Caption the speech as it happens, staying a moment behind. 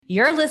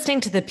You're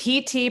listening to the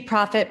PT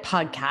Profit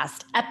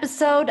Podcast,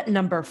 episode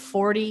number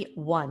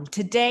 41.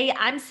 Today,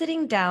 I'm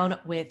sitting down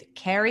with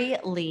Carrie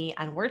Lee,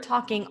 and we're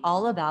talking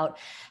all about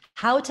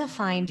how to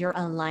find your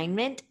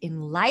alignment in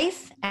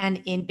life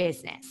and in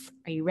business.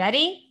 Are you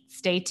ready?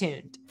 Stay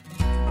tuned.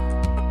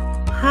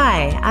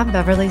 Hi, I'm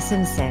Beverly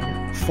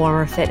Simpson,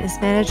 former fitness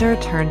manager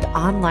turned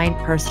online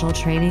personal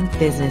training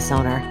business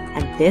owner.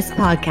 And this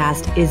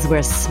podcast is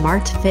where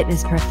smart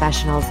fitness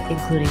professionals,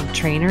 including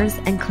trainers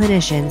and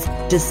clinicians,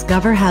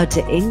 discover how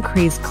to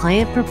increase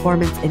client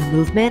performance in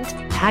movement,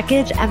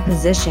 package and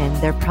position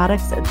their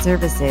products and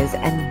services,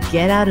 and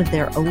get out of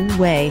their own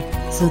way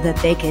so that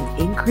they can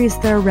increase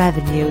their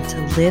revenue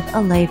to live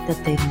a life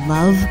that they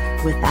love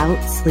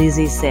without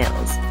sleazy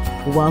sales.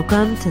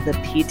 Welcome to the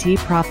PT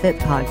Profit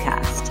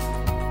Podcast.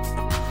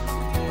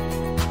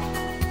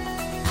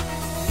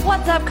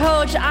 What's up,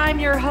 Coach? I'm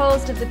your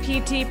host of the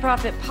PT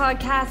Profit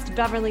Podcast,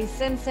 Beverly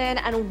Simpson,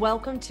 and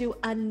welcome to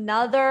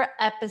another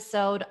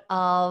episode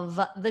of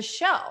the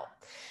show.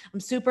 I'm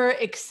super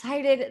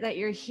excited that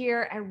you're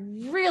here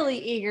and really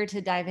eager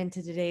to dive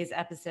into today's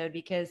episode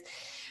because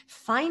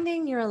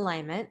finding your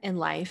alignment in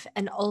life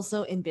and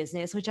also in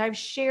business, which I've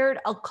shared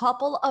a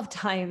couple of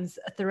times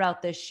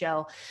throughout this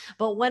show,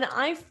 but when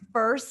I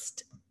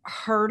first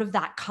heard of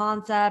that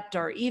concept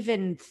or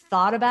even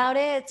thought about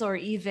it or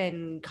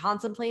even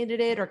contemplated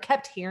it or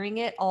kept hearing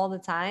it all the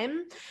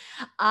time,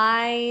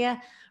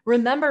 I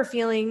remember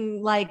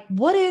feeling like,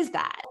 what is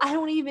that? I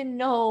don't even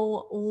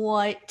know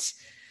what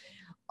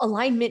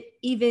alignment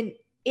even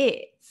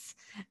is.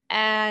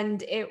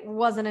 And it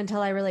wasn't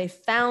until I really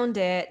found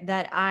it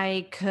that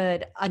I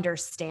could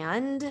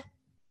understand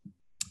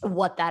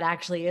what that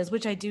actually is,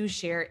 which I do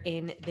share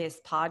in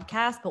this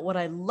podcast. But what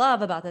I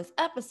love about this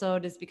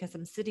episode is because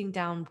I'm sitting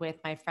down with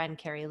my friend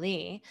Carrie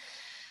Lee,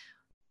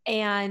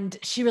 and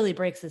she really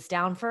breaks this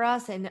down for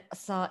us and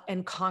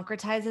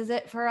concretizes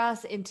it for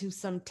us into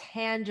some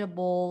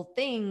tangible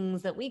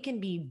things that we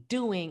can be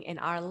doing in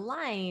our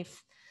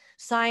life,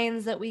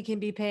 signs that we can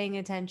be paying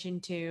attention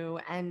to,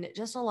 and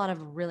just a lot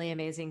of really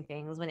amazing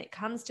things when it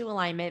comes to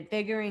alignment,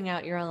 figuring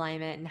out your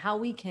alignment and how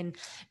we can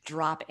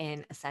drop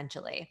in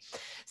essentially.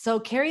 So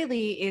Carrie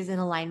Lee is an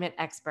alignment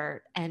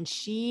expert, and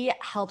she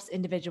helps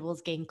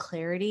individuals gain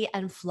clarity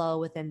and flow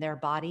within their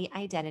body,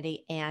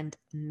 identity, and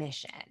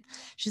mission.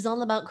 She's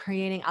all about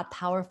creating a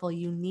powerful,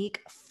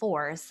 unique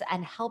force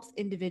and helps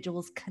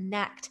individuals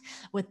connect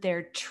with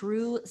their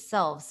true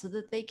selves so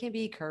that they can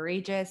be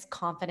courageous,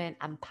 confident,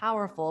 and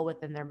powerful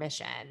within their mission.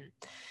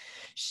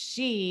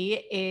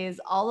 She is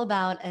all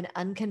about an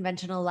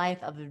unconventional life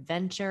of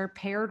adventure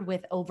paired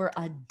with over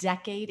a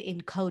decade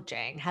in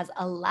coaching has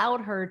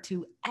allowed her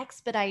to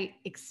expedite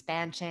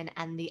expansion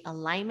and the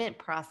alignment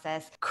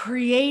process,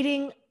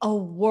 creating a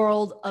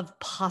world of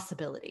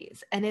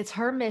possibilities. And it's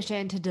her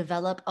mission to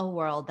develop a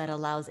world that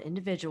allows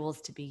individuals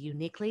to be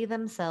uniquely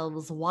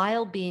themselves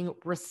while being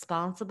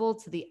responsible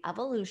to the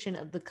evolution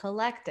of the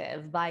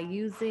collective by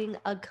using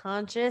a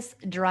conscious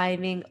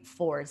driving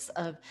force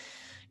of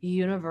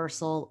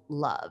universal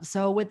love.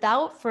 So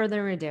without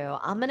further ado,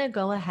 I'm going to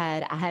go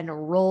ahead and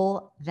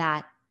roll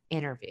that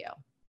interview.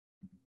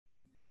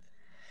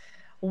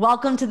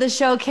 Welcome to the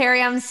show,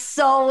 Carrie. I'm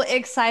so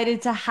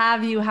excited to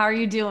have you. How are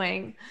you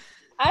doing?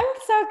 I'm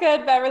so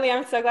good, Beverly.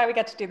 I'm so glad we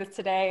got to do this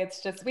today.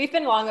 It's just, we've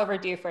been long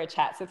overdue for a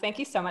chat. So thank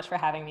you so much for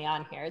having me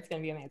on here. It's going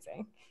to be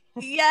amazing.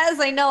 Yes,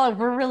 I know.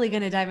 We're really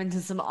going to dive into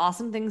some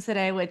awesome things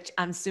today, which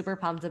I'm super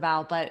pumped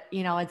about. But,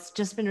 you know, it's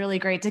just been really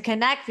great to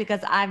connect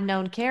because I've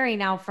known Carrie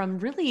now from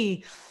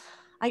really,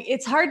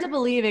 it's hard to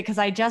believe it because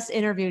I just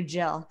interviewed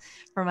Jill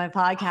for my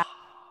podcast.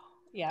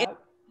 Yeah.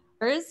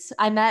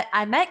 I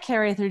met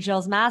Carrie through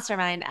Jill's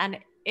mastermind, and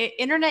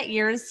internet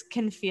years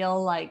can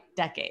feel like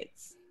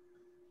decades.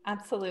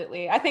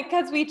 Absolutely. I think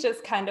because we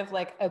just kind of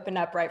like open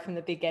up right from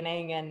the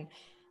beginning and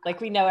like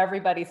we know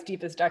everybody's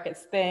deepest,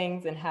 darkest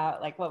things and how,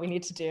 like what we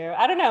need to do.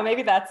 I don't know.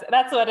 Maybe that's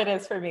what it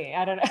is for me.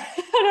 I don't know.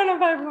 I don't know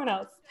about everyone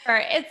else.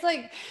 Sure. It's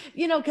like,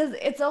 you know, because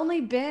it's only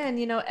been,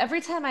 you know,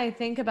 every time I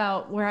think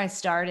about where I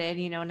started,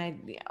 you know, and I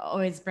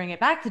always bring it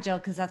back to Jill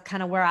because that's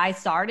kind of where I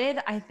started.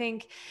 I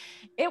think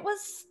it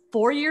was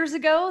 4 years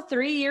ago,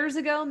 3 years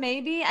ago,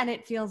 maybe. And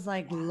it feels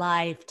like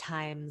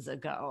lifetimes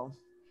ago.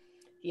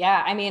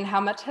 Yeah. I mean,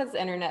 how much has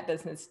internet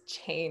business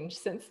changed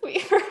since we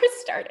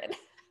first started?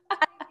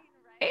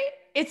 Right?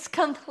 It's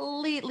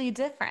completely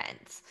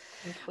different.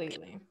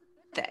 Completely.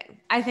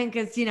 Thing. I think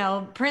it's, you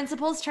know,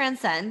 principles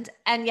transcend,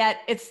 and yet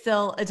it's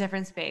still a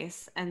different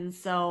space. And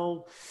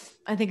so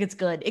I think it's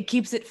good. It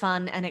keeps it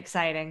fun and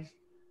exciting.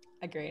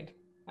 Agreed.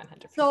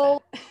 100%.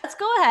 So let's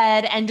go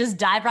ahead and just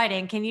dive right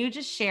in. Can you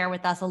just share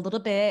with us a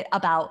little bit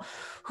about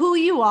who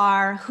you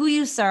are, who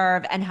you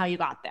serve, and how you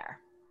got there?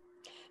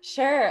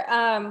 Sure.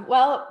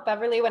 Well,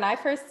 Beverly, when I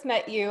first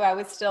met you, I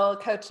was still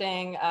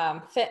coaching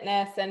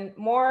fitness and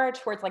more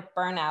towards like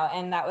burnout.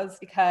 And that was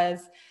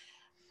because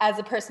as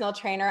a personal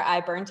trainer, I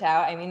burnt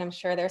out. I mean, I'm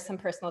sure there's some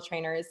personal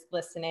trainers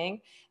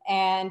listening.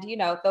 And, you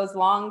know, those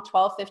long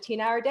 12,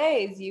 15-hour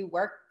days, you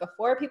work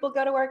before people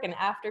go to work and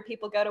after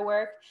people go to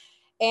work.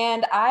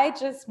 And I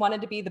just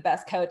wanted to be the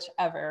best coach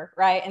ever,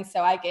 right? And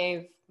so I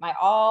gave my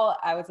all.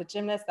 I was a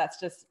gymnast. That's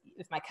just,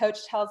 if my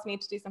coach tells me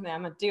to do something,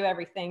 I'm gonna do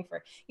everything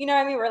for, you know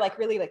what I mean? We're like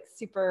really like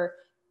super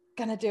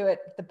gonna do it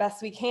the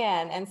best we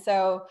can. And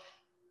so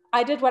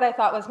I did what I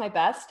thought was my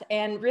best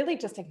and really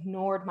just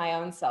ignored my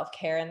own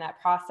self-care in that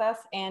process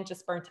and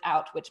just burnt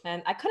out, which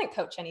meant I couldn't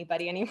coach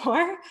anybody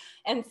anymore.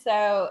 And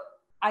so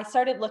I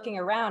started looking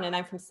around, and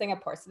I'm from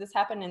Singapore. So this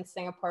happened in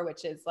Singapore,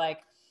 which is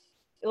like,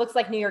 it looks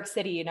like New York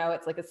City, you know,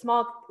 it's like a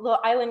small little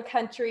island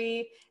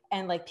country,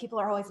 and like people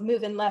are always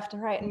moving left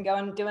and right and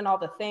going, doing all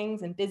the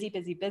things and busy,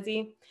 busy,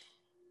 busy.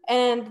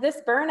 And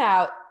this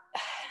burnout,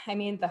 I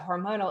mean, the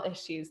hormonal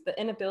issues, the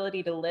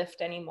inability to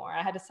lift anymore.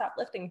 I had to stop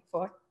lifting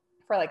for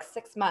like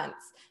 6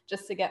 months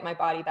just to get my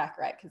body back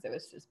right, because it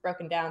was just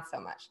broken down so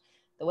much.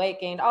 The weight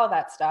gained, all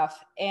that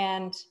stuff.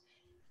 And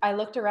I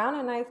looked around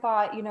and I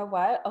thought, you know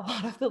what? A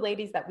lot of the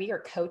ladies that we are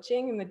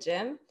coaching in the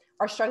gym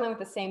are struggling with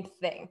the same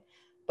thing,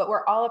 but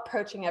we're all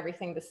approaching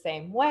everything the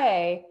same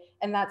way.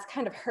 And that's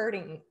kind of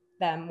hurting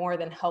them more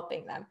than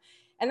helping them.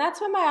 And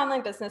that's when my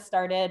online business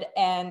started.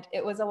 And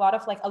it was a lot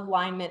of like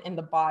alignment in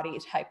the body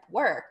type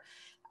work.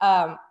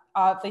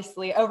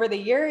 Obviously, over the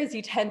years,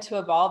 you tend to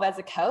evolve as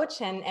a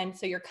coach. And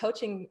so your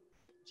coaching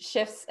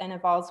shifts and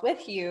evolves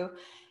with you.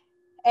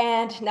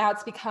 And now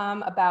it's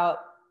become about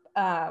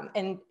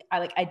and I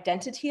like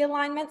identity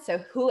alignment. So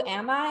who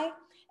am I?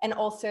 And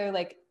also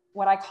like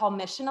what I call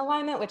mission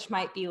alignment, which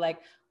might be like,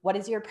 what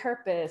is your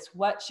purpose?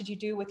 What should you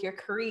do with your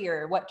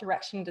career? What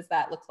direction does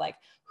that look like?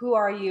 Who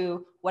are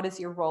you? What is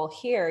your role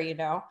here? You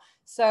know?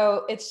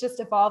 So it's just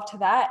evolved to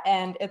that.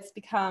 And it's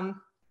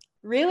become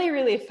really,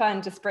 really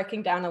fun just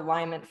breaking down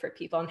alignment for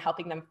people and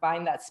helping them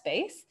find that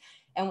space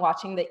and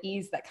watching the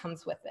ease that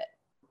comes with it.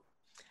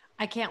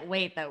 I can't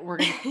wait that we're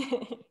going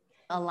to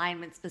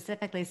alignment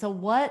specifically. So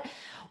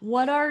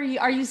what are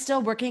you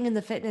still working in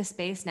the fitness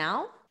space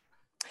now?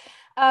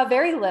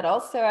 Very little.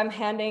 So I'm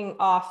handing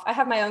off, I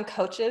have my own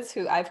coaches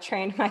who I've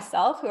trained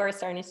myself, who are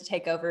starting to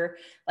take over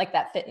like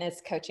that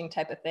fitness coaching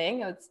type of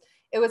thing.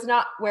 It was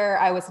not where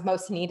I was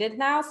most needed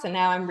now. So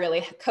now I'm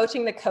really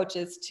coaching the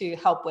coaches to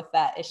help with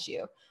that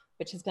issue,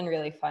 which has been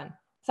really fun.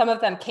 Some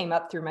of them came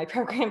up through my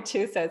program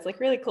too. So it's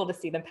like really cool to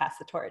see them pass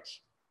the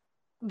torch.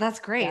 That's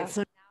great. Yeah.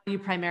 So now you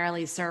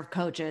primarily serve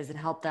coaches and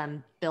help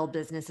them build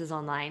businesses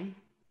online.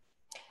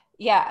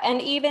 Yeah.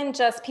 And even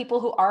just people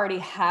who already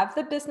have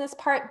the business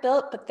part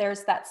built, but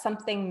there's that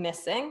something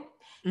missing.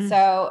 Mm-hmm.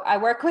 So I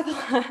work with,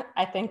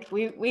 I think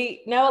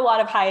we know a lot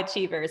of high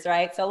achievers,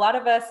 right? So a lot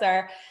of us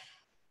are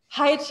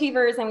high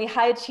achievers and we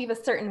high achieve a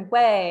certain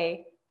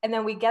way. And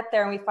then we get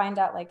there and we find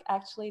out like,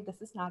 actually, this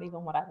is not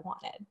even what I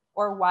wanted.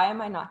 Or why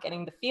am I not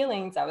getting the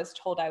feelings I was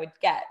told I would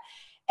get?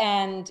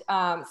 And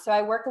so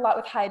I work a lot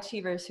with high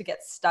achievers who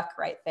get stuck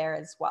right there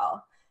as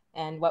well.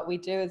 And what we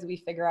do is we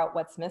figure out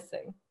what's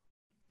missing.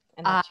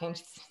 And that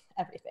changes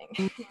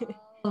everything.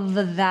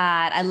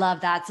 I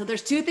love that. So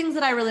there's two things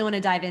that I really want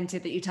to dive into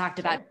that you talked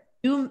about. Sure.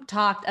 You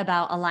talked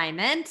about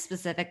alignment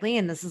specifically,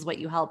 and this is what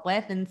you help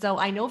with. And so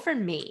I know for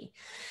me,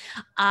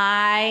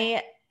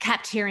 I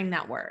kept hearing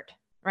that word,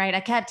 right?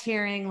 I kept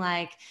hearing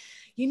like,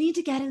 you need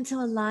to get into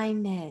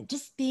alignment,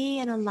 just be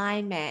in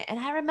alignment. And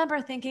I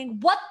remember thinking,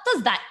 what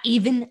does that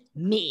even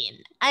mean?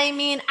 I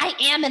mean, I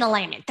am in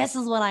alignment. This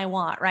is what I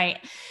want, right?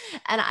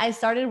 And I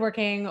started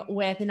working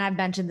with, and I've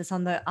mentioned this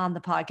on the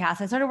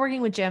podcast, I started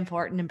working with Jim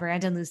Fortin and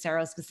Brandon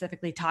Lucero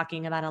specifically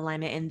talking about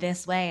alignment in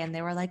this way. And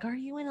they were like, are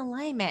you in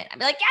alignment? I'd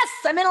be like, yes,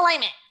 I'm in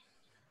alignment.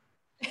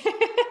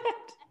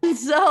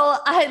 So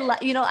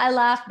I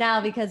laugh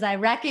now because I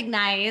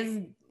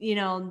recognize,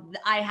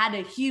 I had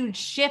a huge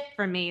shift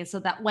for me, so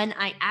that when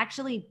I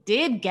actually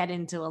did get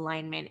into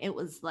alignment, it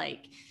was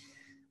like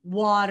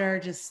water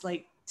just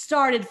like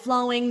started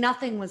flowing.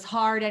 Nothing was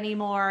hard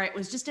anymore. It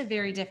was just a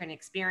very different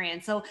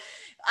experience. So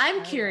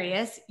I'm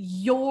curious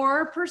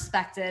your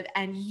perspective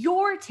and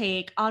your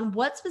take on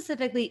what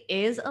specifically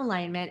is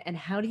alignment and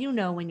how do you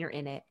know when you're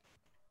in it?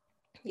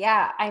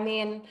 Yeah. I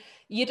mean,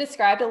 you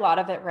described a lot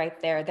of it right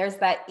there. There's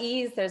that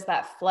ease, there's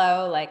that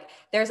flow, like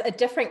there's a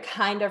different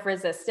kind of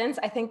resistance.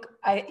 I think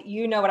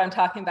you know what I'm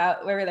talking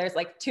about, where there's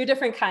like two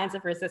different kinds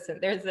of resistance.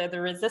 There's the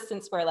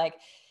resistance where like,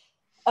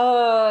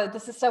 oh,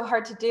 this is so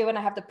hard to do. And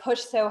I have to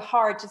push so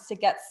hard just to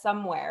get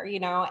somewhere,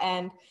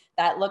 and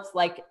that looks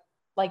like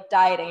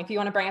dieting. If you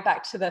want to bring it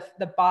back to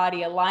the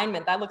body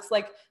alignment, that looks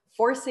like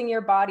forcing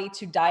your body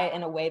to diet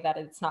in a way that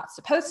it's not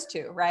supposed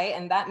to, right?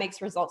 And that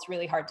makes results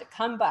really hard to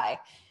come by.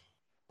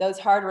 Those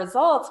hard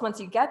results, once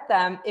you get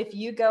them, if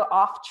you go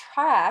off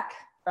track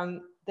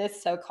from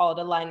this so-called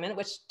alignment,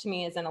 which to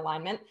me is an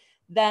alignment,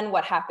 then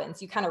what happens?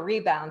 You kind of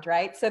rebound,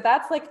 right? So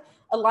that's like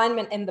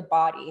alignment in the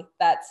body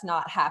that's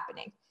not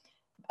happening.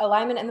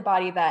 Alignment in the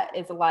body that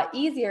is a lot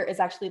easier is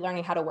actually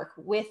learning how to work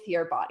with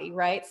your body,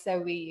 right? So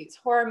we use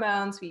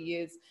hormones, we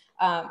use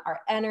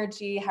our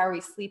energy, how are we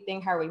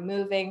sleeping, how are we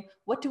moving,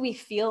 what do we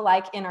feel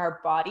like in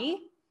our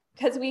body?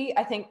 Because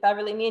I think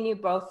Beverly, me and you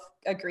both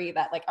agree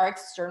that like our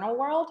external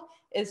world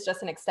is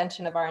just an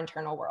extension of our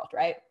internal world,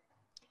 right?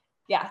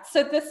 Yeah.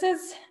 So this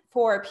is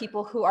for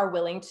people who are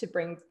willing to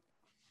bring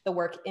the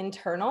work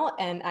internal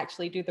and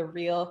actually do the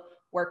real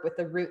work with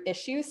the root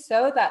issues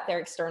so that their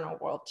external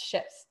world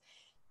shifts.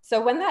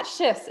 So when that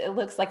shifts, it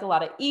looks like a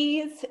lot of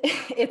ease.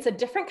 It's a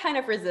different kind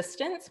of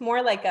resistance,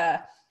 more like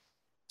a,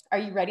 are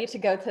you ready to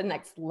go to the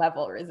next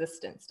level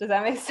resistance? Does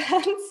that make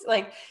sense?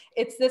 Like,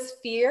 it's this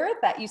fear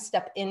that you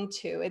step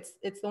into.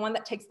 It's the one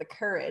that takes the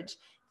courage,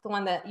 the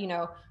one that, you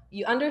know,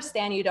 you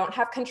understand you don't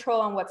have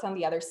control on what's on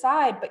the other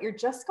side, but you're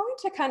just going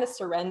to kind of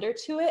surrender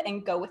to it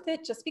and go with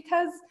it just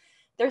because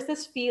there's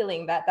this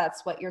feeling that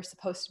that's what you're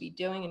supposed to be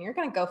doing, and you're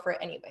going to go for it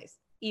anyways,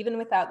 even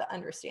without the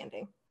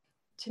understanding.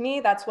 To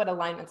me, that's what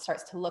alignment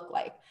starts to look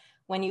like,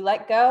 when you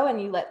let go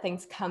and you let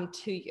things come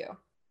to you.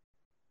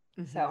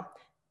 Mm-hmm. So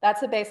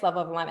that's the base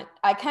level of alignment.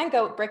 I can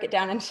go break it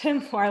down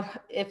into more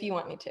if you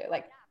want me to.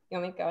 Like, you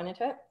want me to go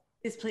into it?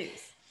 Yes,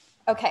 please.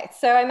 Okay,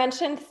 so I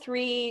mentioned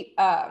three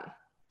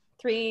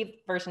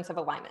versions of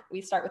alignment.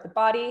 We start with the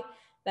body,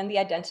 then the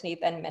identity,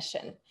 then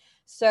mission.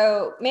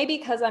 So maybe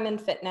because I'm in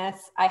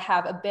fitness, I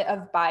have a bit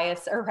of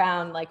bias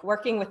around like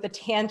working with the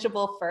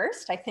tangible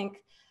first. I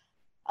think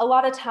a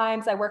lot of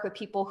times I work with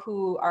people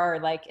who are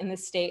like in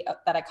this state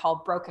that I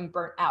call broken,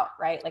 burnt out,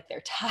 right? Like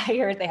they're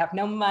tired, they have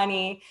no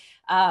money.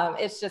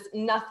 It's just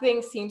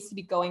nothing seems to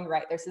be going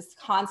right. There's this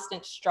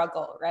constant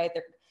struggle, right?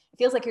 It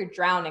feels like you're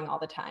drowning all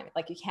the time,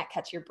 like you can't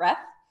catch your breath.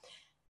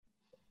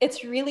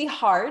 It's really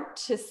hard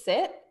to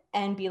sit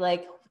and be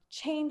like,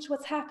 change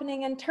what's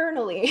happening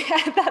internally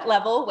at that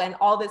level when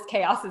all this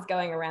chaos is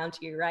going around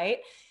you, right?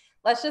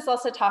 Let's just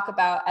also talk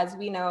about, as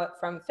we know it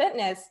from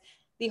fitness,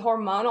 the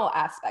hormonal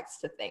aspects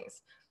to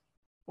things.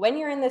 When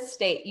you're in this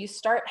state, you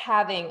start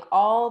having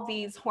all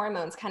these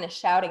hormones kind of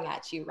shouting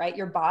at you, right?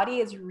 Your body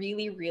is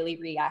really, really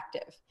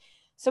reactive.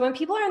 So when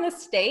people are in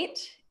this state,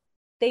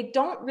 they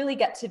don't really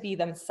get to be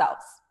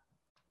themselves.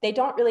 They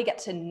don't really get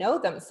to know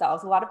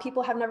themselves. A lot of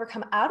people have never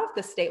come out of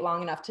this state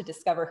long enough to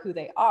discover who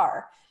they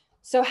are.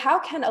 So how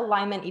can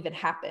alignment even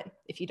happen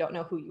if you don't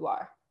know who you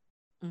are?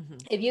 Mm-hmm.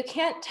 If you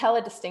can't tell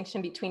a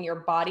distinction between your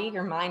body,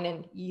 your mind,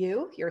 and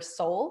you, your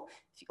soul,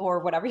 or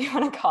whatever you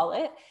want to call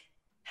it,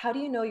 how do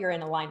you know you're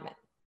in alignment?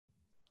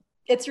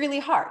 It's really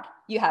hard.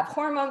 You have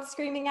hormones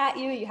screaming at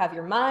you. You have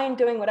your mind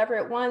doing whatever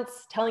it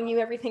wants, telling you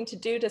everything to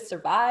do to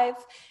survive.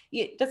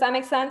 Does that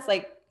make sense?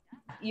 Like,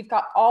 you've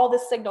got all the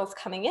signals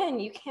coming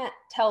in. You can't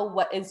tell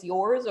what is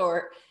yours,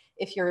 or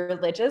if you're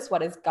religious,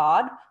 what is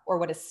God or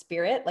what is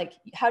spirit? Like,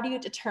 how do you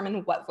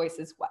determine what voice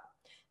is what?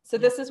 So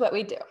this is what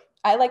we do.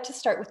 I like to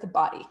start with the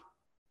body,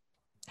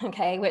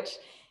 okay? Which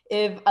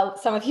if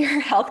some of your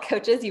health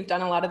coaches, you've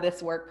done a lot of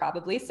this work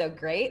probably, so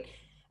great.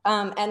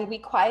 And we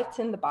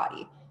quieten the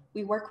body.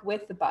 We work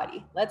with the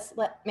body. Let's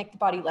make the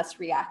body less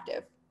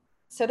reactive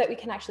so that we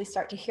can actually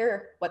start to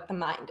hear what the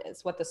mind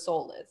is, what the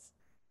soul is.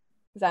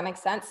 Does that make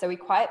sense? So we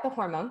quiet the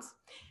hormones,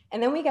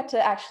 and then we get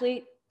to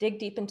actually dig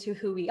deep into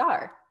who we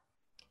are.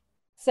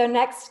 So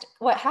next,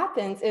 what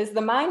happens is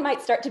the mind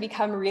might start to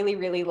become really,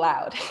 really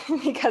loud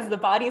because the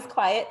body's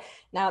quiet.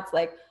 Now it's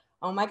like,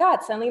 oh my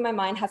God, suddenly my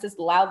mind has this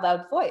loud,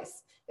 loud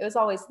voice. It was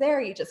always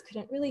there. You just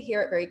couldn't really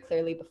hear it very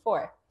clearly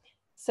before.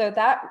 So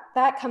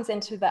that comes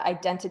into the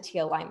identity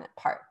alignment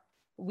part.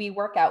 We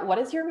work out what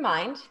is your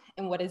mind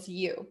and what is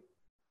you.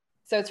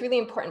 So it's really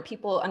important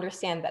people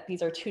understand that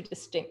these are two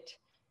distinct,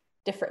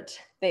 different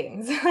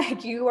things.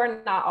 Like, you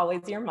are not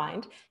always your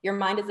mind. Your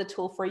mind is a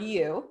tool for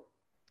you,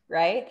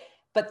 right?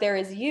 But there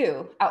is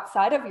you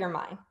outside of your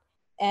mind.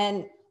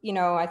 And, you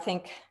know, I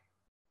think,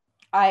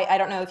 I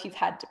don't know if you've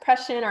had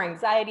depression or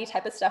anxiety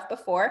type of stuff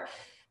before,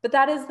 but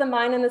that is the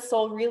mind and the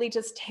soul really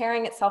just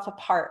tearing itself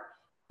apart,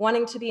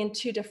 wanting to be in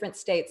two different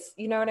states.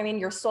 You know what I mean?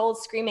 Your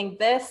soul's screaming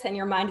this and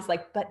your mind is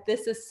like, but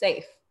this is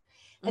safe.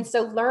 Mm-hmm. And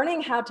so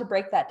learning how to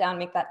break that down,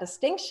 make that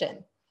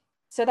distinction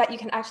so that you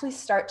can actually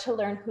start to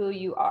learn who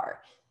you are.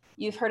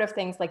 You've heard of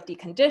things like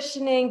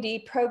deconditioning,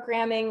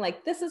 deprogramming,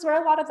 like this is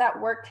where a lot of that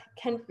work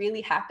can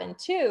really happen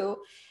too.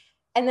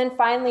 And then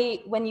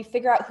finally, when you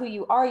figure out who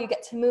you are, you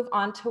get to move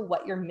on to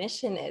what your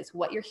mission is,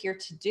 what you're here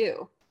to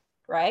do,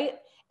 right?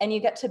 And you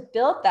get to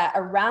build that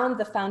around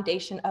the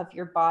foundation of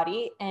your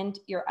body and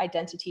your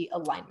identity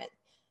alignment,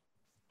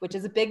 which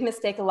is a big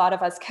mistake a lot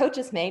of us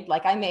coaches made,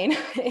 like I made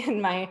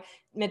in my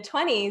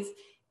mid-20s,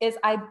 is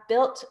I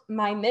built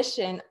my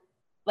mission,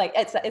 like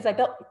I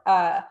built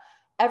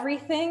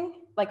everything,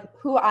 like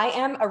who I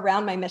am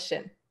around my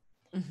mission.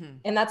 Mm-hmm.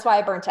 And that's why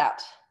I burnt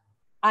out.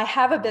 I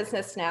have a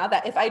business now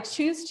that if I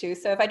choose to,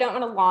 so if I don't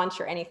want to launch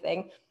or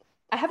anything,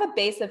 I have a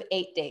base of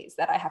 8 days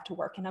that I have to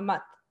work in a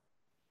month.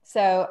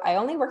 So I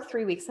only work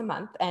 3 weeks a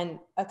month and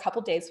a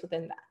couple days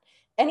within that.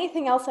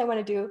 Anything else I want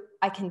to do,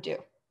 I can do.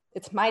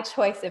 It's my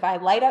choice. If I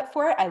light up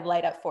for it, I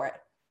light up for it.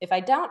 If I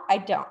don't, I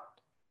don't.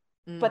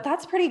 But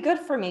that's pretty good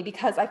for me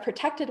because I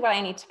protected what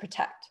I need to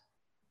protect.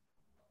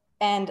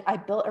 And I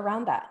built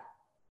around that.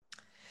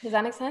 Does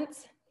that make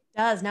sense? It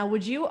does. Now,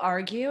 would you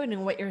argue,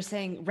 and what you're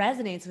saying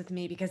resonates with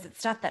me because it's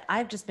stuff that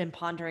I've just been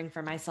pondering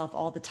for myself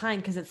all the time,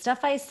 because it's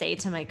stuff I say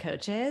to my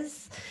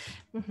coaches,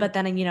 But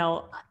then,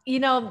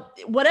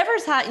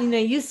 whatever's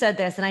happening, you said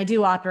this, and I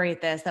do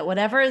operate this, that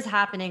whatever is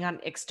happening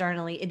on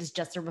externally, it is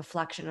just a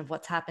reflection of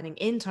what's happening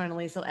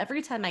internally. So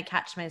every time I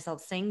catch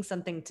myself saying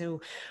something to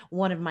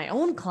one of my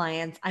own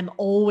clients, I'm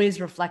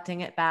always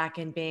reflecting it back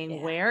and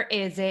being, where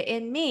is it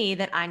in me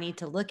that I need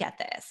to look at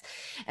this?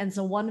 And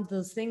so one of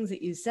those things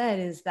that you said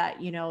is that,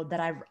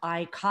 that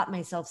I caught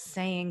myself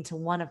saying to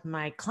one of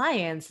my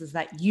clients is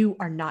that you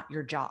are not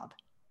your job.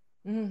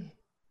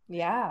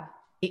 Yeah.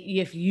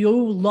 If you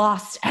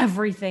lost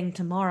everything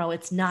tomorrow,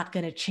 it's not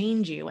going to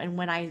change you. And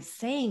when I'm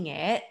saying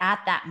it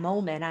at that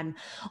moment, I'm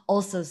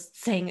also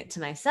saying it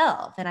to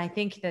myself. And I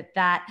think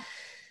that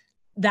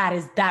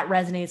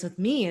resonates with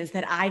me, is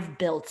that I've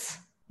built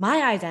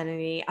my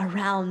identity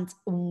around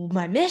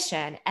my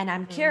mission. And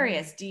I'm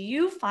curious, do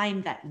you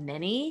find that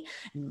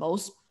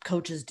most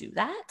coaches do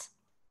that?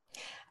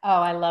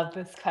 Oh, I love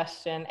this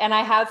question. And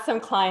I have some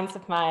clients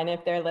of mine,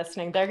 if they're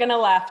listening, they're going to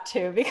laugh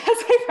too, because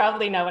they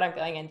probably know what I'm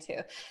going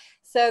into.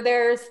 So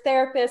there's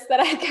therapists that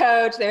I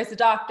coach, there's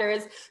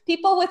doctors,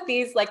 people with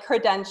these like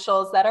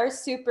credentials that are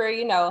super,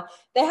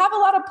 they have a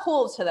lot of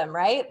pull to them,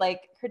 right?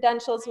 Like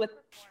credentials with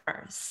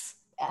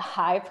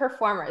high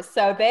performers.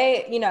 So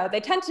they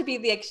tend to be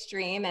the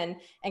extreme and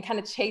kind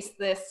of chase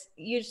this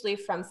usually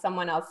from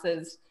someone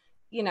else's,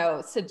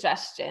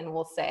 suggestion,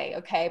 we'll say,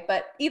 okay?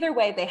 But either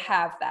way, they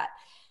have that.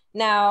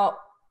 Now,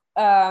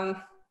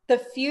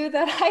 the few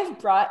that I've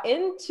brought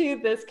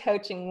into this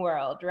coaching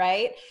world,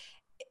 right?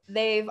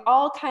 They've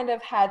all kind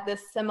of had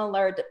this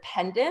similar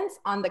dependence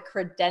on the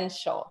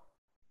credential,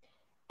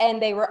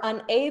 and they were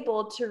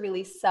unable to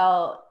really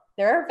sell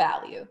their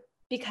value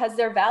because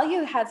their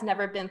value has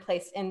never been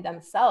placed in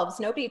themselves.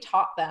 Nobody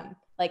taught them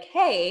like,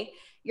 hey,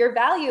 your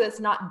value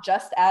is not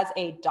just as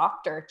a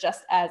doctor,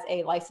 just as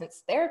a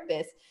licensed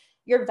therapist.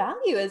 Your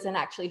value is in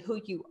actually who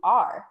you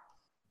are.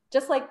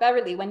 Just like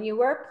Beverly, when you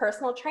were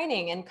personal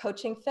training and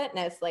coaching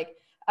fitness, like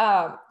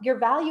your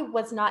value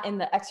was not in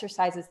the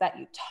exercises that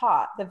you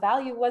taught. The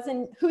value was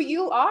in who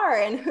you are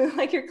and who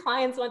like your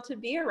clients want to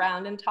be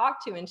around and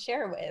talk to and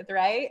share with,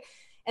 right?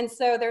 And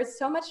so there's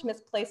so much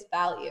misplaced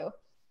value,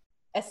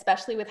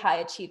 especially with high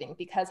achieving,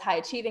 because high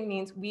achieving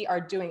means we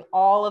are doing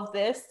all of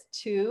this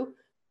to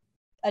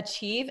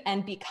achieve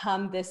and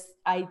become this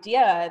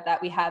idea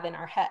that we have in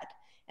our head.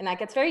 And that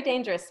gets very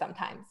dangerous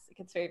sometimes. It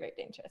gets very, very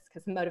dangerous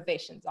because the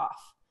motivation's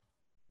off.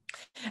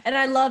 And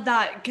I love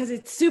that because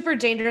it's super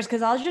dangerous,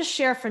 because I'll just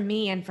share from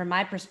me and from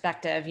my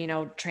perspective,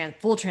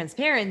 full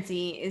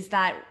transparency is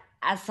that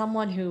as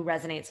someone who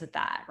resonates with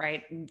that,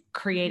 right?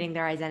 Creating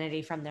their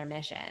identity from their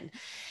mission.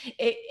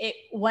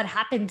 What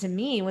happened to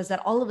me was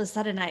that all of a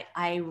sudden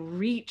I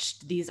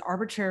reached these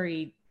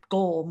arbitrary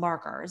goal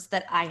markers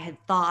that I had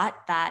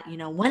thought that,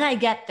 when I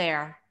get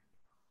there,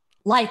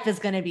 life is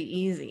going to be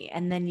easy.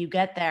 And then you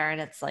get there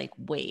and it's like,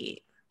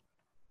 wait.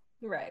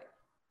 Right.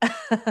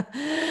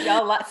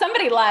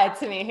 Somebody lied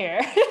to me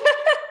here.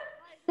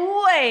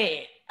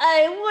 Wait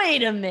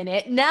a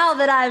minute. Now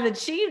that I've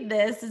achieved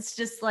this, it's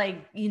just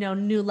like,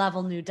 new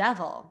level, new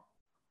devil,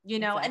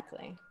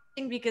 Exactly.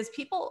 And because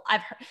people,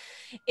 I've heard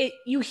it,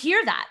 you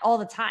hear that all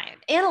the time.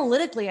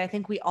 Analytically, I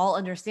think we all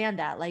understand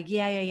that. Like,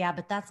 yeah,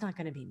 but that's not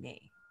going to be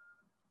me.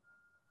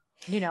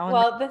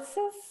 Well,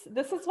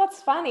 this is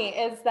what's funny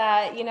is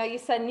that, you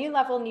said new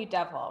level, new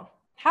devil.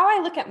 How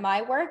I look at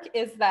my work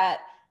is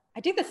that I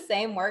do the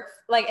same work.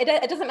 Like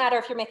it doesn't matter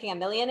if you're making $1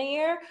 million a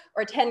year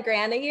or 10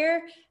 grand a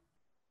year.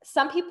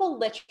 Some people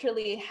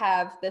literally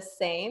have the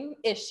same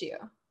issue.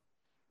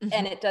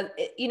 And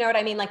you know what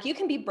I mean? Like you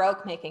can be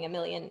broke making $1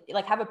 million,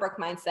 like have a broke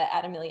mindset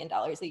at $1 million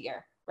a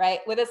year, right?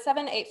 With a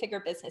 7-8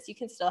 figure business, you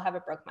can still have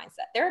a broke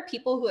mindset. There are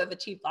people who have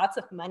achieved lots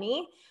of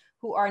money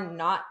who are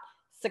not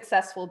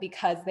successful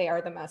because they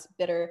are the most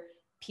bitter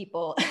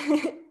people,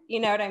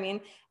 you know what I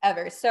mean,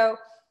 ever. So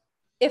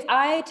if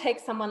I take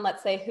someone,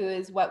 let's say, who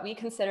is what we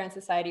consider in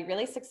society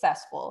really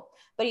successful,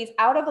 but he's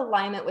out of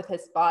alignment with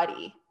his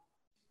body,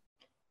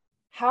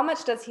 how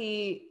much does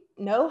he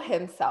know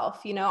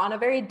himself, on a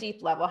very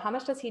deep level? How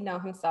much does he know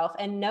himself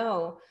and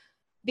know,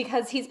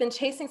 because he's been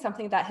chasing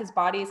something that his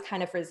body is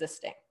kind of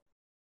resisting?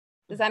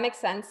 Does that make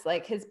sense?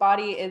 Like his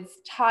body is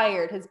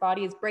tired, his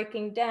body is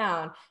breaking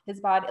down, his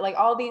body, like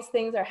all these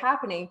things are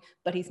happening,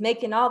 but he's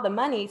making all the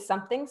money,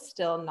 something's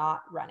still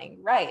not running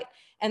right.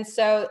 And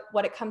so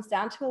what it comes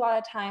down to a lot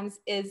of times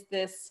is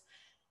this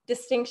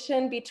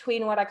distinction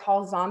between what I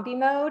call zombie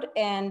mode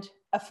and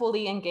a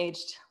fully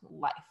engaged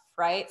life,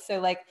 right? So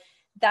like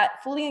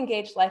that fully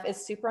engaged life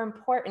is super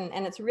important,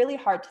 and it's really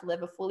hard to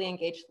live a fully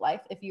engaged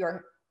life if you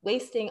are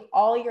wasting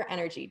all your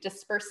energy,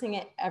 dispersing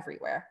it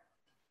everywhere.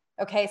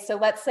 Okay, so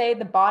let's say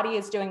the body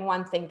is doing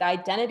one thing, the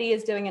identity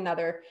is doing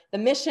another, the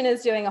mission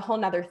is doing a whole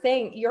nother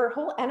thing. Your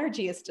whole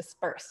energy is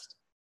dispersed.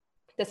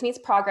 This means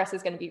progress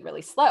is going to be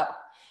really slow.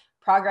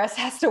 Progress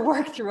has to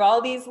work through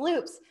all these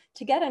loops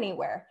to get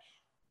anywhere.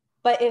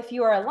 But if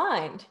you are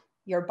aligned,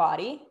 your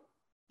body,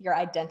 your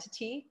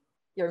identity,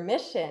 your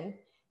mission,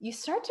 you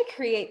start to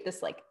create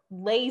this like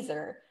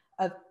laser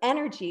of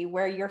energy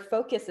where your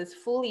focus is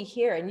fully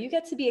here and you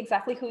get to be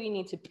exactly who you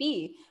need to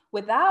be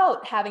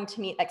without having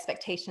to meet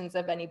expectations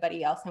of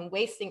anybody else and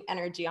wasting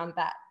energy on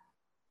that,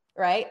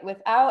 right?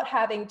 Without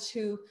having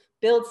to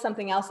build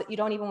something else that you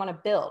don't even want to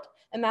build.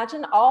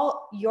 Imagine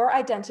all your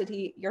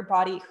identity, your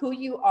body, who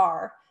you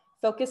are,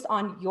 focused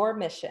on your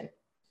mission.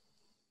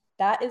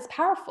 That is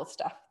powerful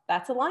stuff.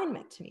 That's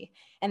alignment to me.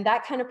 And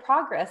that kind of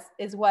progress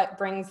is what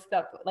brings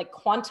the like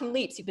quantum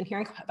leaps. You've been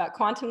hearing about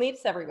quantum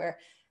leaps everywhere.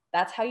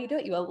 That's how you do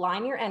it. You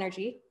align your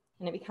energy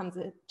and it becomes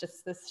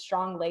just this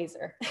strong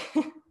laser.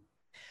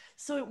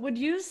 So would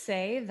you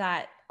say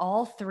that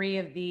all three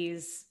of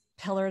these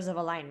pillars of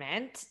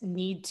alignment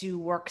need to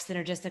work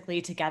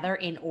synergistically together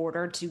in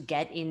order to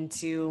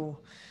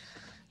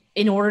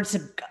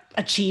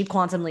achieve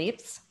quantum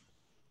leaps?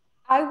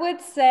 I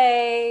would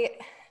say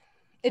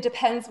it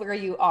depends where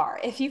you are.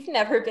 If you've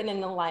never been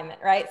in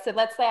alignment, right? So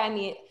let's say I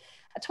meet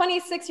a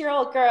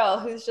 26-year-old girl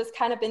who's just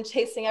kind of been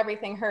chasing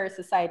everything her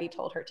society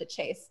told her to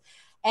chase,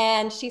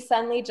 and she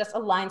suddenly just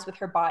aligns with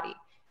her body.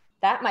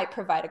 That might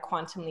provide a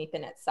quantum leap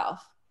in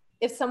itself.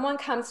 If someone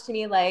comes to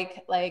me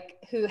like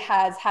who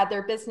has had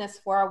their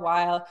business for a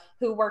while,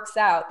 who works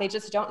out, they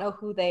just don't know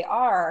who they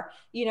are,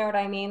 you know what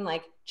I mean?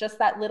 Like just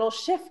that little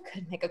shift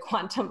could make a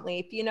quantum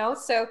leap, you know?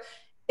 So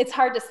it's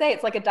hard to say.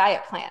 It's like a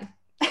diet plan.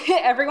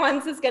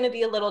 Everyone's is going to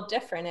be a little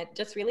different. It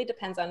just really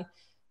depends on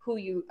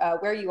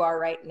where you are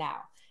right now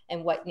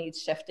and what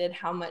needs shifted,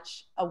 how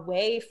much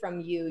away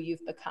from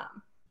you've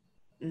become.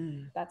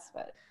 That's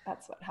what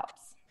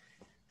helps.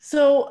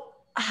 So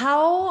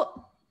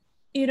how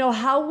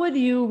would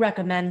you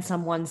recommend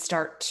someone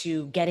start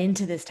to get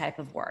into this type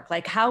of work?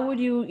 Like, how would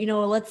you,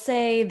 let's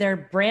say they're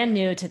brand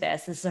new to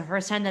this. This is the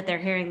first time that they're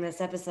hearing this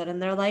episode and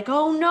they're like,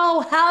 oh no,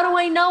 how do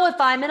I know if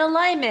I'm in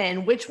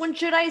alignment? Which one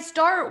should I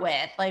start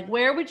with? Like,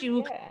 where would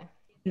you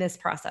in this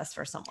process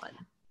for someone?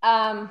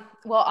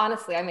 Well,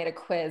 honestly, I made a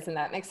quiz and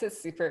that makes it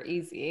super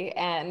easy.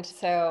 And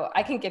so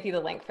I can give you the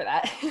link for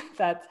that. If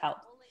that's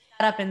helpful. I'll link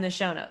that up in the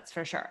show notes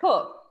for sure.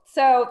 Cool.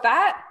 So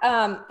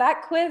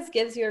that quiz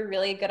gives you a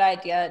really good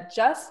idea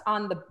just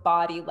on the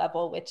body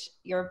level, which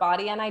your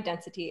body and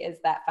identity is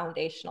that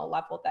foundational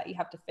level that you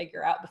have to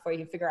figure out before you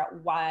can figure out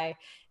why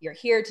you're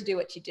here to do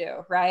what you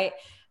do, right?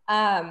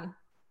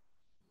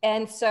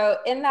 And so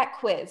in that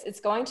quiz, it's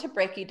going to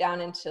break you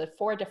down into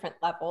 4 different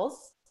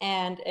levels,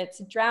 and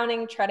it's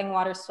drowning, treading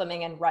water,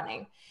 swimming, and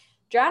running.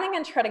 Drowning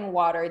and treading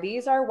water,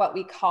 these are what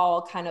we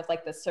call kind of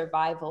like the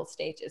survival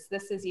stages.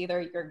 This is either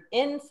you're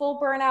in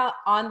full burnout,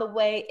 on the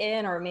way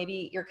in, or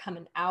maybe you're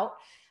coming out.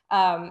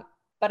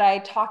 But I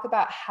talk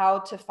about how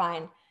to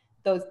find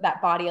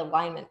that body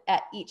alignment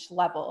at each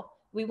level.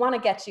 We want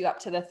to get you up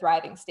to the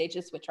thriving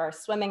stages, which are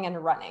swimming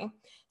and running.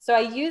 So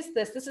I use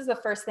this is the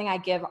first thing I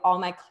give all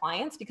my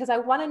clients because I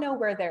want to know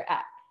where they're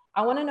at.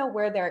 I want to know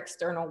where their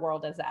external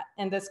world is at.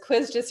 And this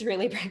quiz just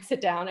really breaks it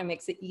down and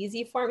makes it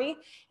easy for me.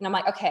 And I'm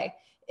like, okay,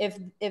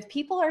 if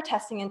people are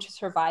testing into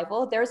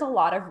survival, there's a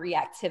lot of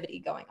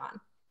reactivity going on,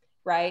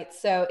 right?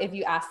 So if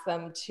you ask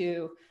them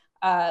to,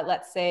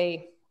 let's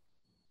say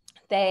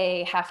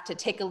they have to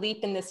take a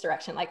leap in this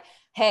direction, like,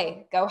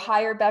 hey, go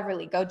hire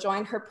Beverly, go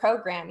join her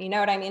program, you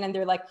know what I mean? And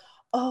they're like,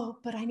 oh,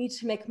 but I need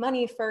to make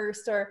money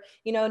first, or,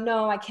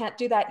 no, I can't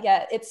do that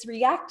yet. It's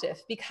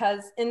reactive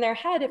because in their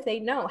head, if they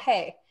know,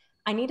 hey,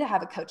 I need to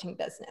have a coaching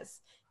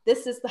business,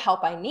 this is the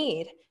help I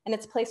need, and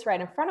it's placed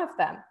right in front of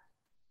them.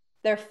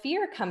 Their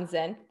fear comes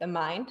in, the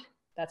mind,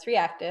 that's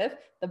reactive.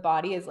 The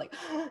body is like,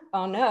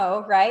 oh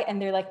no, right?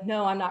 And they're like,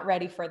 no, I'm not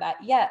ready for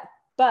that yet.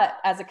 But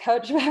as a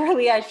coach,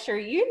 Beverly, I'm sure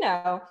you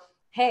know,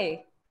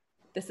 hey,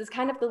 this is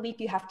kind of the leap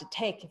you have to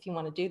take if you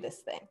want to do this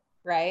thing,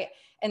 right?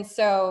 And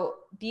so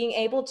being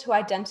able to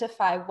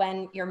identify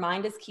when your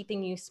mind is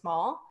keeping you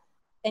small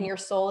and your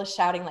soul is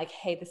shouting like,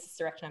 hey, this is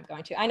the direction I'm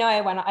going to. I know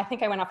I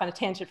think I went off on a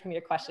tangent from your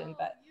question,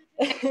 but...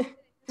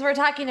 We're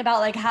talking about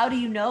like, how do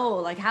you know,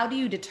 like, how do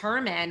you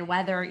determine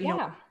whether,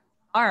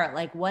 are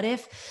like, what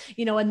if,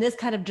 and this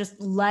kind of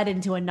just led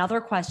into another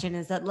question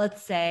is that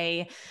let's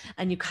say,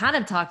 and you kind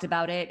of talked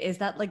about it, is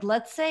that like,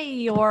 let's say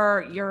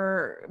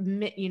your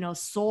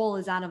soul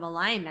is out of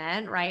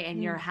alignment, right?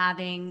 And you're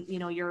having,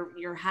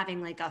 you're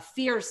having like a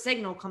fear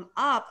signal come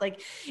up,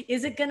 like,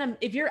 is it gonna,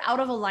 if you're out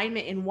of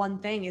alignment in one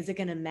thing, is it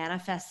going to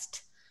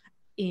manifest,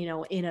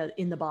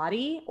 in the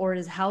body, or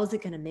how is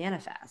it going to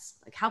manifest?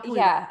 Like, how can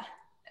we?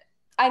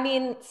 I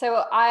mean,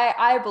 so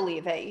I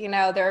believe it,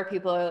 there are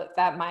people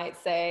that might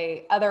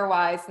say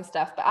otherwise and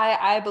stuff, but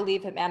I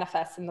believe it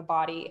manifests in the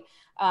body.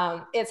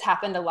 It's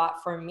happened a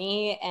lot for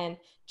me and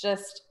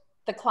just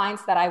the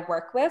clients that I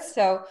work with.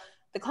 So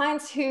the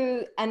clients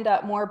who end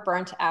up more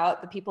burnt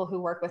out, the people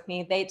who work with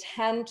me, they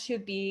tend to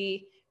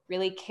be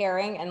really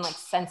caring and like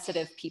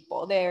sensitive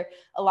people. They're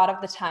a lot of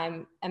the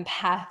time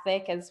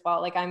empathic as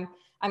well. Like I'm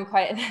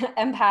quite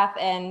an empath.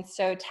 And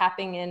so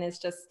tapping in is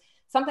just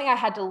something I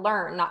had to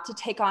learn, not to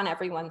take on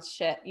everyone's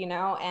shit,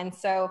 And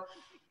so,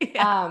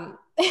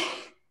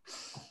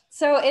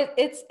 so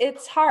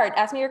it's hard.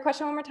 Ask me your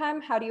question one more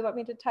time. How do you want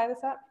me to tie this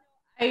up?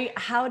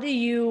 How do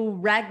you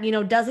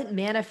does it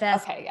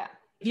manifest? Okay. Yeah.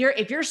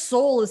 if your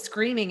soul is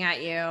screaming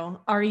at you,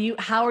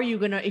 how are you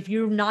going to, if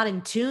you're not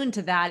in tune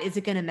to that, is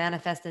it going to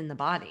manifest in the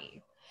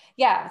body?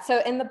 Yeah.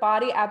 So in the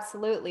body,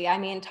 absolutely. I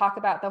mean, talk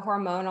about the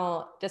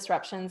hormonal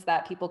disruptions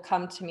that people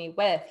come to me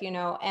with,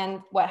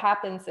 and what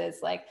happens is,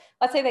 like,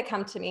 let's say they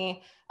come to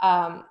me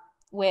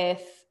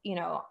with,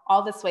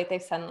 all this weight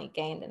they've suddenly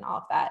gained and all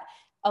of that.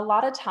 A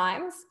lot of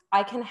times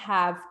I can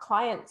have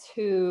clients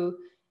who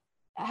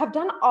have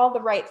done all the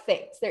right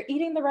things. They're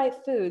eating the right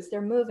foods,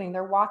 they're moving,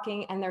 they're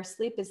walking, and their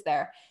sleep is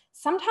there.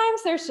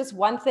 Sometimes there's just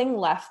one thing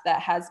left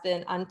that has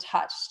been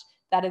untouched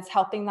that is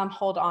helping them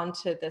hold on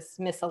to this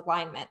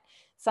misalignment.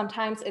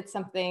 Sometimes it's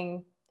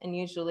something, and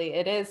usually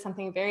it is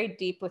something very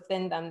deep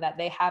within them that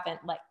they haven't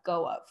let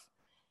go of.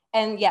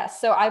 And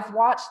yes, so I've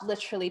watched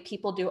literally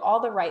people do all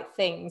the right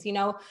things.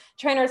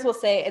 Trainers will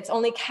say it's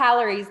only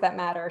calories that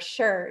matter.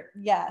 Sure,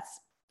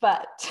 yes.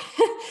 But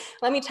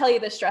let me tell you,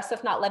 the stress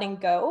of not letting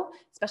go,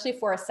 especially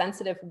for a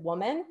sensitive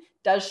woman,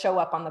 does show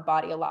up on the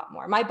body a lot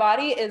more. My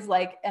body is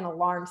like an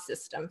alarm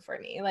system for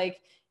me. Like,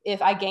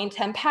 if I gain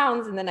 10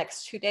 pounds in the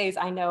next 2 days,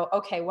 I know,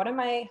 okay, what am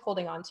I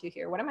holding on to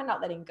here? What am I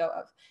not letting go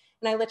of?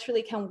 And I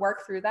literally can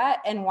work through that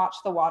and watch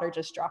the water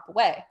just drop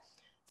away.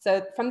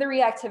 So from the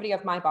reactivity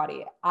of my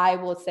body, I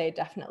will say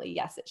definitely,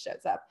 yes, it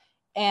shows up.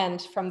 And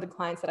from the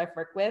clients that I've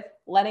worked with,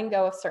 letting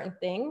go of certain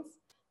things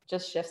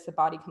just shifts the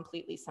body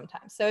completely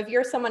sometimes. So if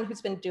you're someone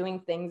who's been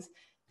doing things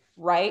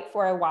right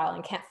for a while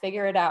and can't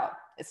figure it out,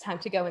 it's time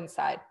to go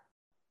inside.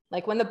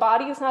 Like, when the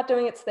body is not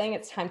doing its thing,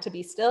 it's time to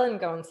be still and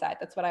go inside.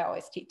 That's what I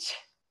always teach.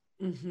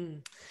 Mm-hmm.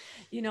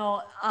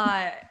 Well,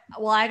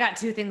 I got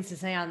two things to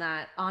say on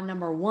that. On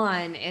number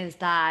one is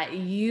that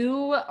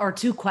or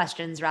two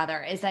questions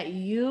rather, is that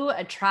you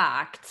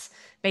attract,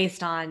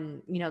 based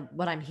on,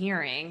 what I'm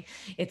hearing,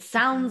 it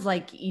sounds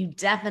like you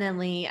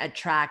definitely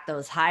attract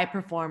those high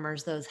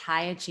performers, those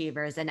high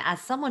achievers. And as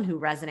someone who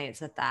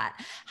resonates with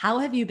that, how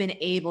have you been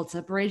able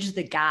to bridge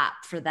the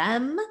gap for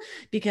them?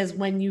 Because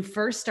when you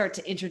first start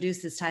to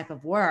introduce this type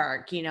of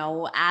work,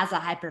 as a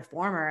high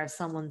performer, if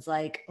someone's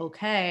like,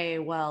 okay,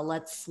 well,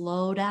 let's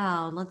slow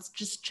down, let's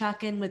just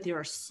check in with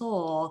your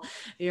soul,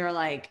 you're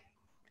like,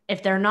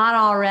 if they're not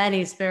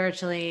already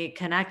spiritually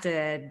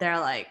connected, they're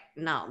like,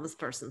 no, this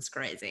person's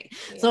crazy.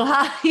 Yeah. So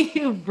how do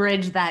you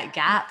bridge that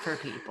gap for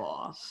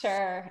people?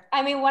 Sure.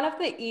 I mean, one of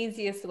the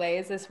easiest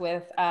ways is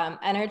with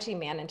energy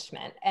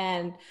management.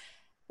 And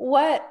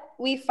what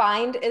we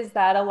find is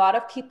that a lot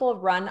of people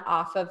run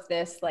off of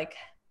this like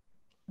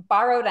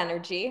borrowed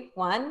energy,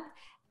 one,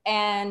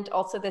 and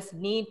also this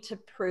need to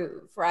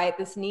prove, right?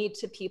 This need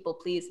to people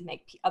please,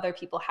 make other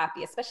people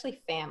happy,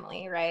 especially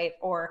family, right?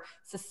 Or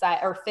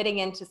society, or fitting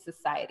into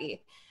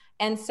society.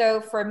 And so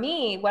for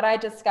me, what I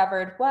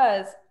discovered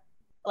was,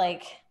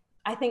 like,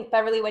 I think,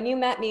 Beverly, when you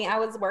met me, I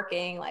was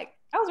working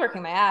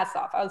my ass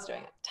off. I was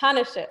doing a ton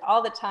of shit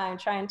all the time,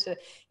 trying to,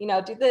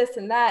 do this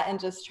and that, and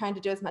just trying to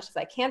do as much as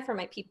I can for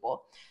my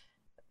people.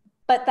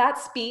 But that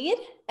speed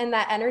and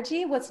that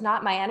energy was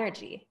not my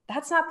energy.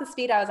 That's not the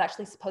speed I was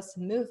actually supposed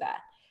to move at.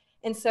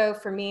 And so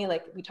for me,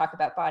 like, we talk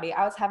about body,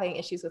 I was having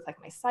issues with like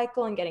my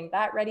cycle and getting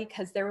that ready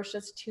because there was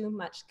just too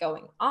much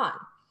going on.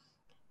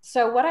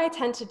 So what I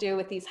tend to do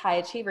with these high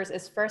achievers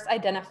is first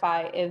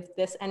identify if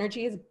this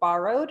energy is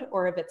borrowed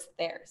or if it's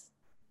theirs.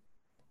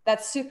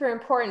 That's super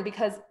important,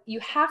 because you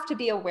have to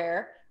be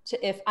aware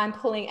to if I'm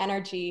pulling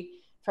energy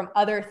from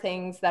other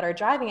things that are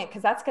driving it,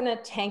 because that's going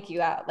to tank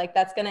you out. Like,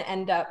 that's going to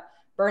end up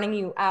burning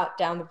you out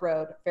down the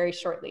road very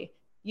shortly.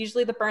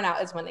 Usually the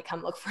burnout is when they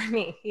come look for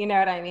me. You know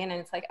what I mean? And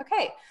it's like,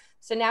 okay,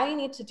 so now you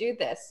need to do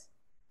this,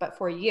 but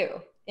for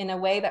you, in a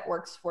way that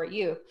works for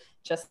you,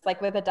 just like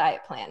with a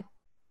diet plan.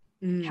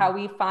 How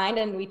we find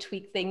and we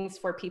tweak things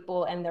for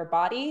people and their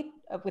body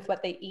with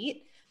what they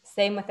eat,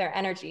 same with their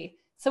energy.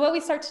 So what we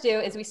start to do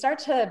is we start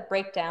to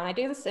break down. I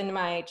do this in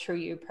my True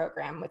You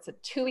program. It's a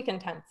 2-week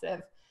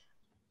intensive.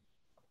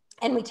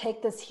 And we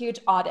take this huge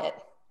audit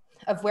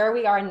of where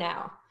we are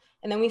now.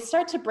 And then we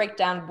start to break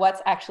down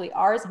what's actually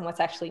ours and what's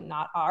actually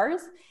not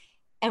ours.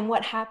 And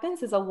what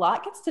happens is a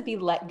lot gets to be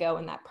let go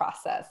in that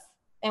process.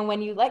 And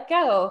when you let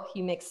go,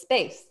 you make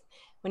space.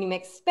 When you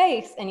make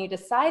space and you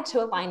decide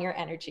to align your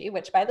energy,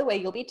 which, by the way,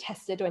 you'll be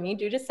tested when you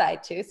do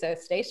decide to, so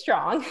stay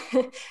strong.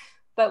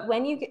 But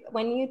when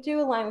you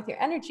do align with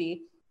your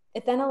energy,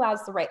 it then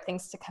allows the right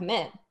things to come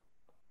in.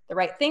 The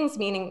right things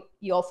meaning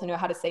you also know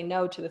how to say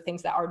no to the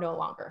things that are no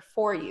longer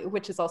for you,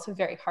 which is also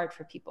very hard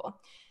for people.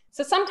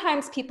 So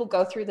sometimes people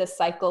go through this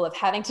cycle of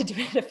having to do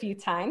it a few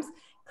times,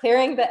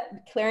 clearing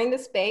the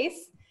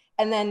space,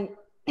 and then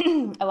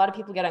a lot of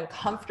people get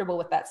uncomfortable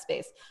with that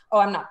space. Oh,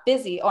 I'm not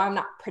busy. Oh, I'm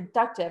not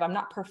productive. I'm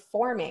not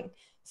performing.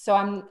 So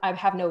I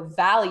have no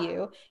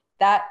value.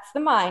 That's the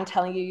mind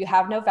telling you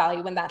have no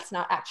value when that's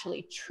not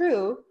actually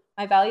true.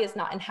 My value is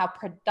not in how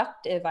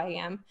productive I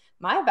am.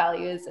 My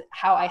value is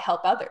how I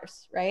help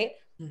others, right?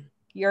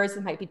 Yours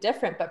might be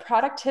different, but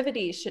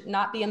productivity should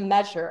not be a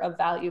measure of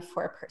value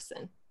for a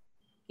person.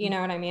 You know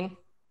what I mean?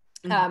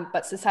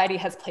 But society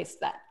has placed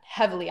that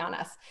heavily on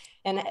us,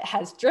 and it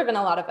has driven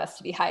a lot of us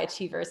to be high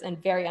achievers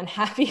and very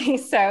unhappy.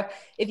 So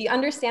if you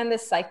understand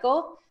this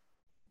cycle,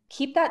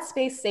 keep that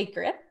space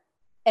sacred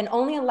and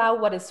only allow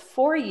what is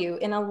for you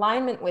in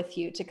alignment with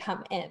you to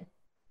come in.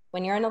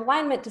 When you're in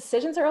alignment,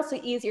 decisions are also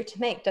easier to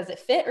make. Does it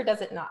fit or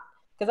does it not?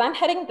 Because I'm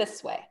heading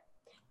this way.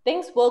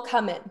 Things will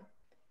come in.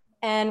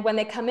 And when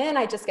they come in,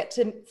 I just get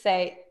to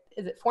say,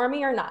 is it for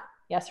me or not?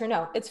 Yes or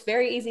no. It's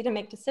very easy to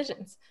make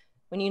decisions.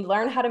 When you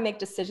learn how to make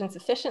decisions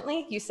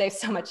efficiently, you save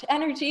so much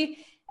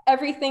energy.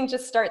 Everything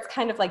just starts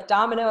kind of like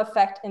domino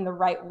effect in the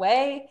right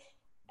way.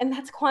 And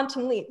that's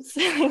quantum leaps.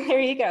 There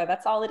you go.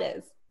 That's all it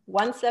is.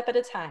 One step at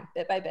a time,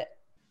 bit by bit.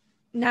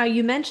 Now,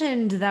 you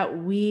mentioned that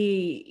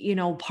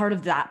part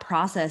of that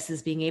process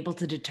is being able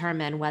to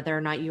determine whether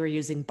or not you are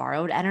using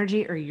borrowed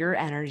energy or your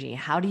energy.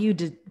 How do you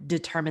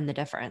determine the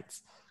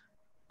difference?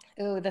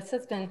 Oh, this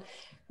has been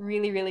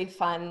really, really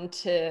fun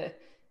to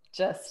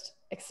just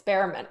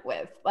experiment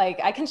with. Like,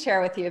 I can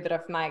share with you a bit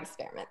of my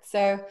experiment.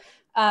 So,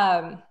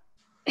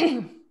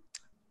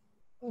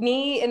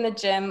 me in the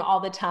gym all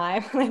the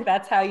time, like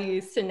that's how you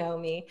used to know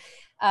me.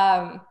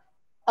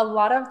 A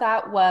lot of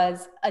that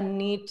was a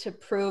need to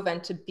prove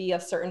and to be a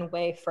certain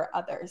way for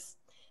others.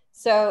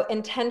 So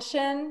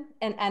intention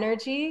and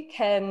energy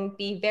can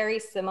be very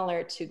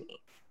similar to me.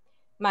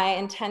 My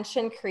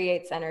intention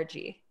creates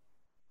energy.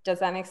 Does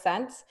that make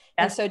sense? Yes.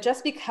 And so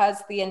just because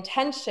the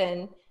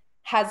intention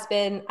has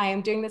been, I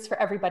am doing this for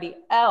everybody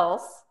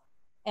else,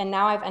 and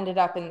now I've ended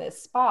up in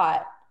this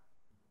spot,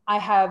 I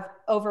have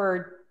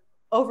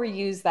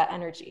overused that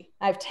energy.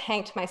 I've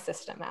tanked my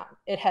system out.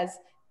 It has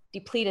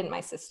depleted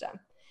my system.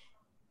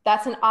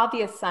 That's an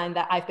obvious sign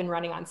that I've been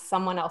running on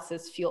someone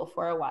else's fuel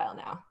for a while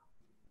now,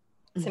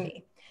 to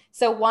me.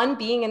 So one,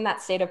 being in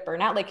that state of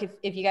burnout, like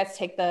if you guys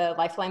take the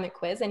life alignment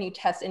quiz and you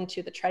test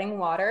into the treading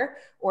water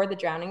or the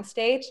drowning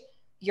stage,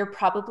 you're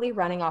probably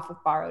running off of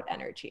borrowed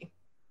energy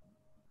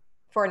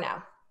for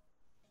now.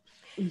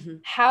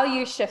 How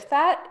you shift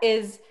that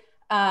is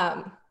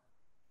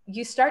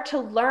you start to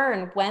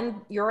learn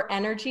when your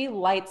energy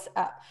lights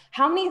up.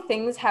 How many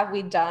things have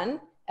we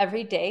done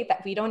every day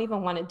that we don't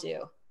even want to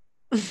do?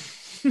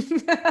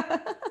 That's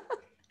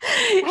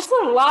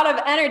a lot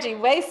of energy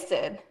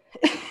wasted.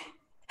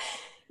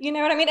 You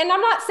know what I mean? And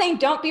I'm not saying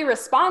don't be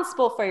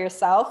responsible for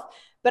yourself,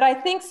 but I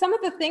think some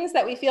of the things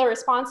that we feel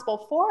responsible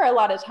for a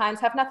lot of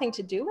times have nothing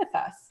to do with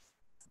us.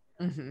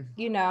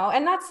 You know,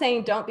 and not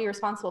saying don't be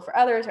responsible for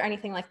others or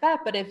anything like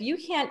that, but if you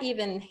can't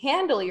even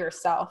handle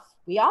yourself,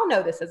 we all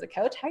know this as a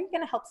coach, how are you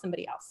going to help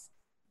somebody else?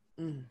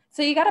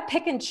 So you got to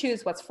pick and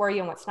choose what's for you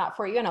and what's not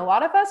for you. And a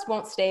lot of us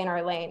won't stay in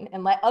our lane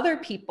and let other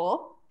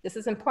people, this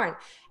is important.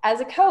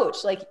 As a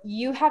coach, like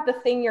you have the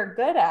thing you're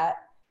good at.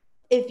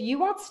 If you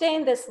won't stay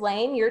in this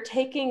lane, you're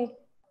taking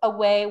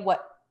away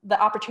the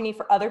opportunity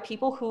for other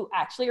people who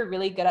actually are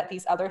really good at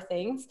these other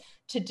things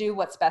to do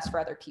what's best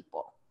for other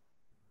people.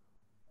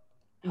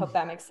 Hope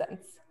that makes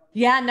sense.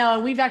 Yeah, no,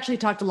 we've actually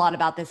talked a lot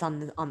about this on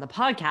the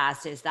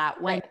podcast, is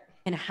that when you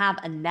can have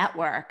a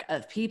network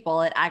of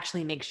people, it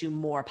actually makes you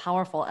more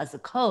powerful as a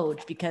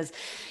coach, because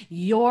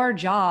your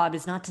job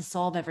is not to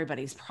solve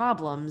everybody's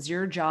problems.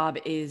 Your job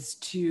is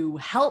to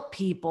help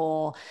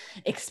people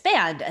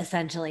expand,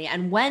 essentially.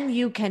 And when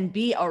you can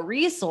be a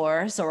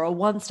resource or a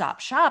one-stop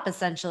shop,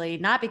 essentially,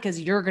 not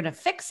because you're going to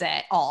fix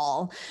it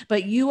all,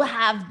 but you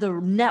have the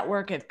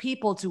network of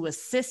people to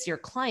assist your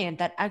client,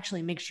 that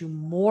actually makes you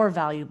more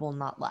valuable,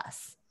 not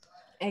less.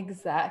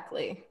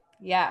 Exactly.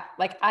 Yeah.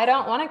 Like I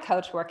don't want to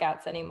coach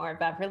workouts anymore,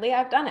 Beverly.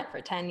 I've done it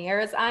for 10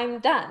 years. I'm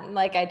done.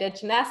 Like I did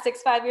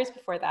gymnastics 5 years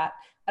before that.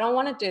 I don't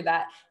want to do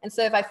that. And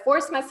so if I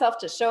force myself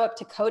to show up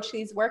to coach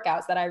these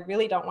workouts that I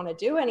really don't want to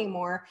do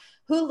anymore,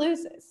 who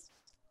loses?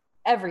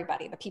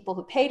 Everybody, the people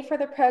who paid for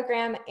the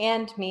program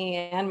and me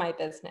and my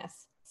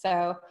business.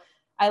 So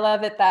I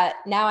love it that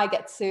now I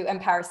get to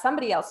empower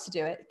somebody else to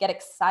do it, get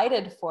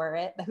excited for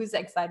it, who's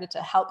excited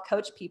to help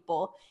coach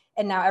people.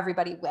 And now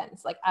everybody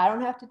wins. Like I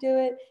don't have to do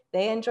it.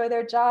 They enjoy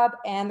their job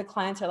and the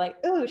clients are like,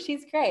 "Ooh,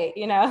 she's great."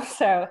 You know,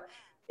 so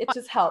it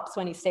just helps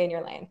when you stay in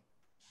your lane.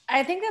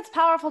 I think that's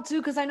powerful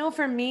too, because I know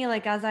for me,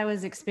 like as I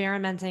was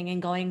experimenting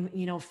and going,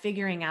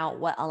 figuring out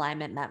what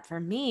alignment meant for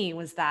me,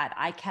 was that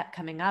I kept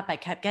coming up. I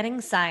kept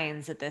getting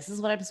signs that this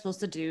is what I'm supposed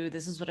to do.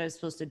 This is what I was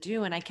supposed to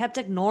do. And I kept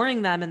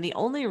ignoring them. And the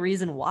only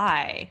reason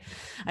why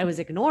I was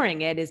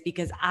ignoring it is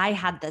because I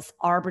had this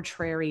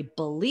arbitrary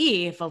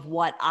belief of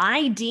what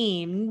I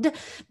deemed,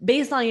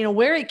 based on,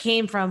 where it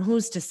came from,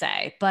 who's to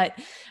say, but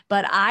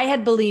I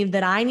had believed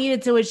that I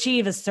needed to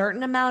achieve a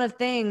certain amount of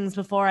things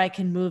before I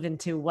can move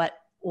into what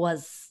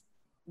was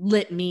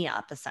lit me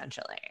up,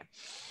 essentially,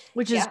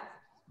 which is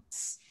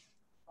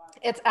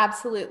it's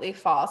absolutely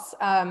false.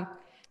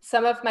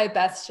 Some of my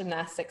best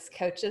gymnastics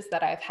coaches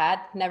that I've had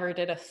never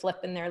did a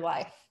flip in their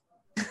life,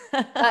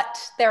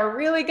 but they're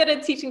really good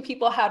at teaching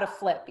people how to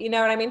flip. You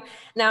know what I mean?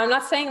 Now, I'm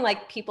not saying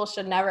like people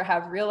should never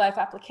have real life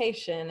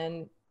application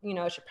and,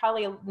 should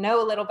probably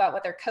know a little about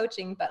what they're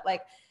coaching, but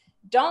like,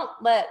 don't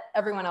let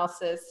everyone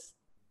else's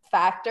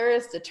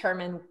factors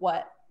determine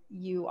what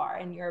you are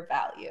and your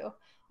value.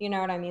 You know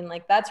what I mean?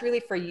 Like that's really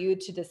for you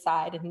to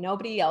decide, and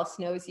nobody else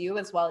knows you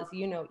as well as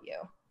you know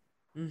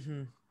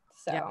you.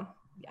 So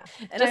yeah.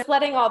 And just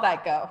letting all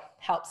that go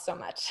helps so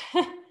much.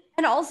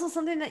 And also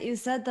something that you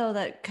said though,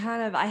 that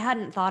kind of, I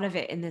hadn't thought of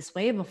it in this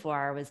way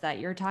before, was that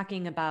you're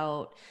talking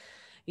about,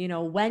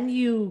 when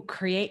you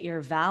create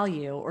your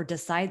value or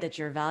decide that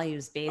your value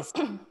is based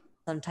on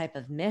some type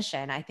of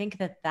mission, I think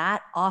that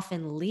that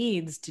often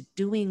leads to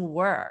doing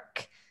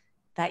work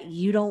that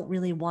you don't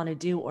really want to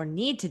do or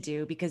need to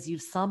do because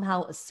you've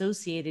somehow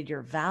associated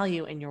your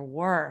value and your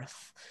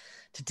worth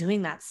to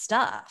doing that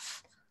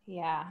stuff.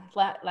 Yeah,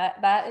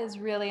 that is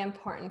really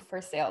important for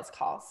sales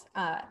calls.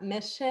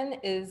 Mission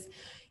is,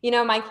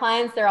 my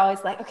clients, they're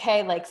always like,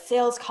 okay, like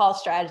sales call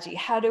strategy.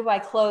 How do I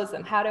close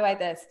them? How do I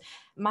this?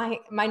 My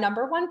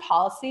number one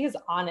policy is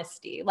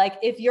honesty. Like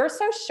if you're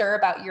so sure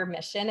about your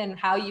mission and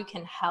how you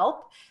can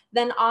help,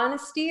 then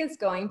honesty is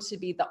going to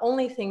be the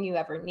only thing you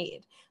ever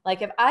need.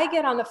 Like if I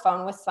get on the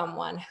phone with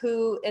someone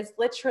who is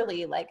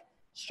literally like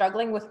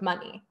struggling with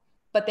money,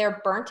 but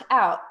they're burnt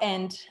out,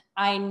 and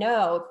I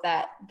know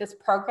that this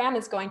program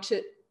is going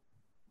to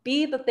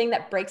be the thing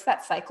that breaks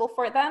that cycle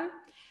for them,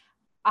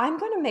 I'm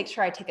going to make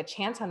sure I take a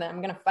chance on them.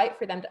 I'm going to fight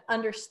for them to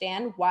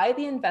understand why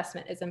the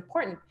investment is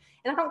important.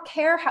 And I don't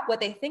care what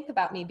they think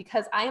about me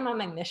because I am on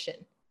my mission.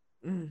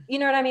 You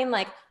know what I mean?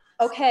 Like,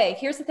 okay,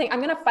 here's the thing. I'm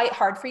going to fight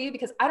hard for you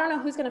because I don't know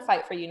who's going to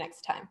fight for you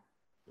next time.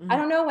 I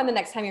don't know when the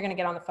next time you're going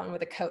to get on the phone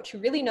with a coach who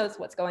really knows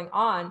what's going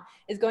on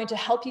is going to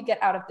help you get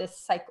out of this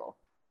cycle.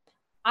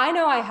 I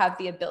know I have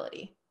the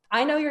ability.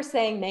 I know you're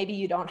saying maybe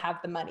you don't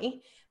have the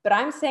money, but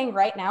I'm saying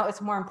right now it's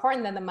more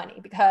important than the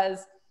money because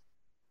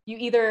you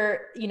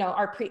either,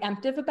 are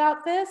preemptive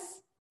about this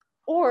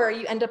or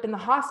you end up in the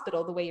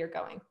hospital the way you're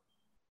going.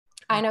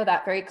 I know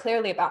that very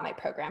clearly about my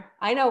program.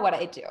 I know what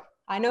I do.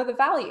 I know the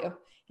value,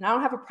 and I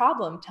don't have a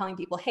problem telling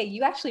people, hey,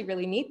 you actually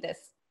really need this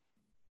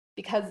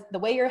because the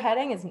way you're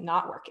heading is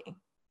not working.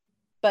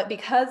 But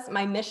because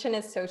my mission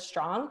is so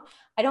strong,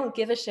 I don't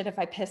give a shit if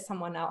I piss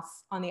someone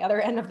else on the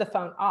other end of the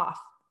phone off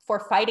for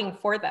fighting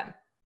for them.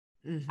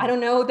 I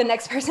don't know the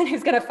next person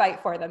who's going to fight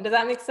for them. Does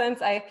that make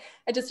sense? I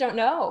just don't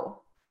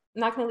know. I'm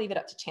not going to leave it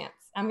up to chance.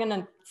 I'm going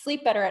to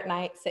sleep better at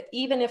night. So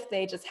even if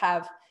they just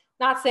have,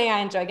 not saying I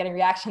enjoy getting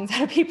reactions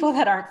out of people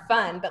that aren't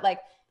fun, but like,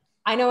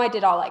 I know I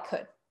did all I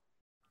could.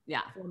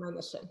 Yeah. For my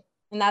mission.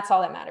 And that's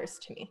all that matters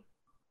to me.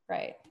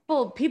 Right.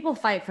 Well, people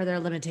fight for their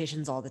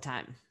limitations all the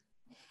time.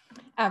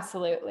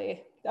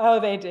 Absolutely. Oh,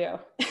 they do.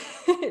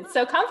 It's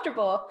so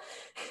comfortable.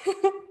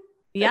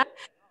 Yeah,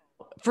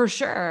 for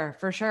sure.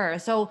 For sure.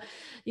 So,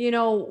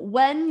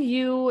 when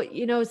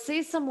you,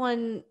 say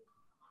someone,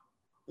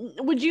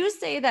 would you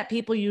say that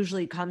people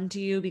usually come to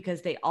you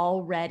because they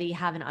already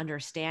have an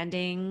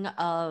understanding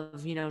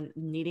of,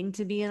 needing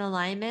to be in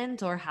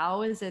alignment, or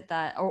how is it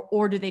that,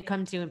 or do they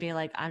come to you and be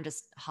like, I'm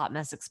just hot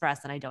mess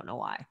express and I don't know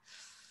why?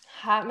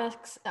 Hot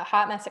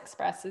mess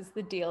express is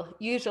the deal.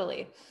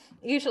 Usually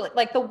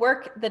like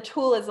the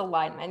tool is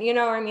alignment. You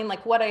know what I mean?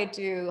 Like what I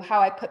do,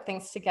 how I put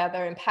things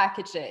together and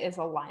package it is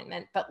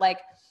alignment. But like,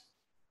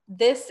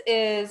 this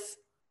is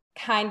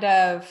kind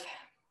of,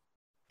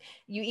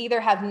 you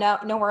either have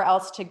nowhere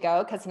else to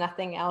go because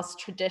nothing else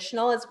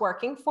traditional is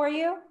working for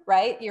you,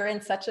 right? You're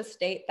in such a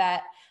state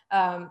that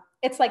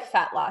it's like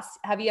fat loss.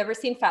 Have you ever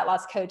seen fat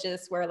loss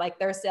coaches where like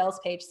their sales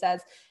page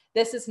says,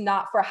 this is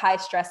not for high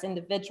stress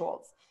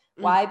individuals?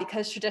 Why?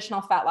 Because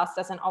traditional fat loss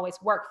doesn't always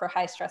work for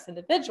high stress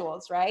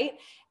individuals, right?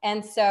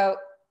 And so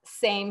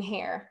same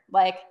here,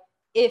 like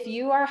if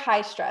you are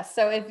high stress,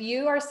 so if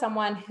you are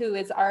someone who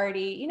is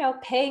already,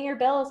 paying your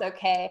bills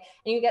okay,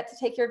 and you get to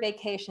take your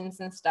vacations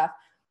and stuff,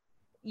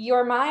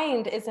 your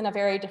mind is in a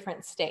very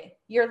different state.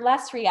 You're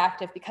less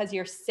reactive because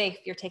you're safe,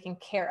 you're taken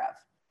care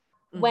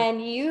of.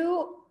 When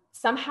you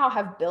somehow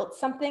have built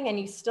something and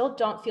you still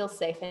don't feel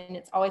safe, and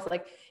it's always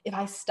like, if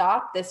I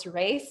stop this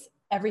race,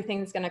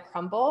 everything's going to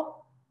crumble.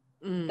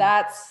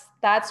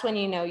 That's when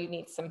you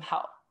need some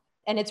help.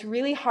 And it's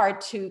really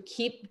hard to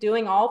keep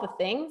doing all the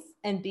things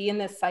and be in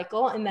this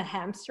cycle, in the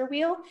hamster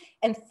wheel,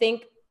 and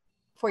think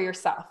for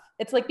yourself.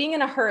 It's like being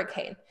in a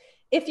hurricane.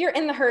 If you're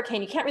in the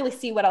hurricane, you can't really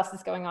see what else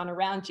is going on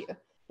around you.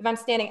 If I'm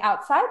standing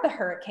outside the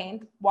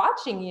hurricane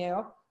watching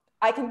you,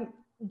 I can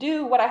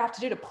do what I have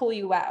to do to pull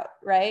you out,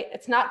 right?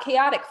 It's not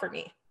chaotic for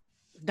me.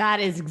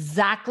 That is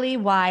exactly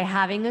why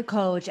having a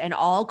coach, and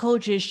all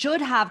coaches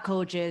should have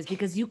coaches,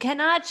 because you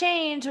cannot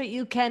change what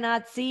you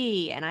cannot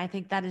see. And I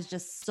think that is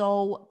just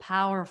so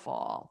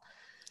powerful.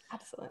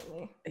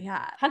 Absolutely.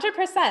 Yeah.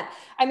 100%.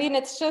 I mean,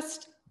 it's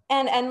just,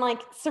 and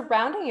like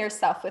surrounding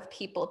yourself with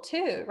people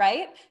too,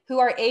 right? Who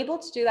are able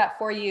to do that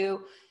for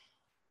you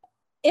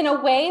in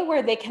a way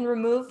where they can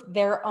remove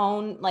their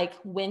own like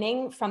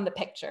winning from the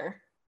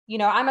picture.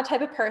 I'm a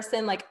type of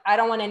person, like, I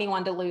don't want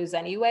anyone to lose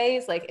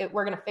anyways. Like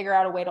we're going to figure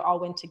out a way to all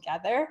win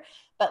together.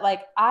 But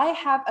like, I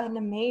have an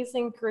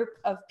amazing group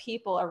of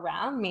people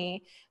around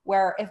me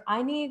where if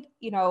I need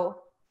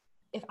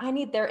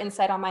their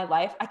insight on my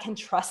life, I can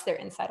trust their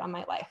insight on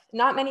my life.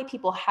 Not many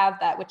people have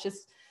that, which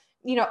is,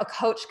 a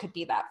coach could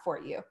be that for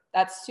you.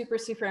 That's super,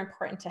 super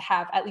important to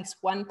have at least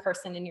one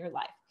person in your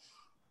life.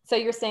 So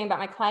you're saying about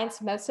my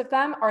clients, most of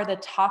them are the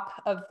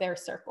top of their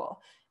circle.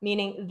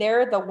 meaning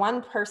they're the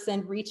one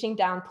person reaching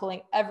down,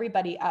 pulling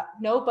everybody up.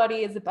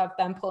 Nobody is above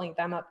them, pulling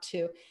them up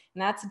too.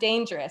 And that's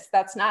dangerous.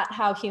 That's not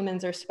how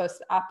humans are supposed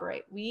to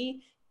operate.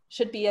 We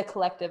should be a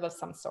collective of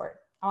some sort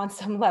on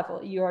some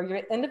level. You're your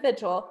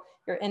individual.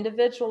 Your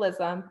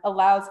individualism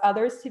allows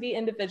others to be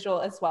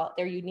individual as well,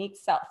 their unique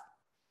self.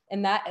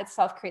 And that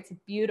itself creates a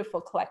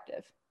beautiful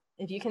collective.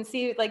 If you can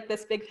see like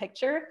this big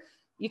picture,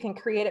 you can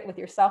create it with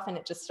yourself and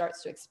it just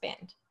starts to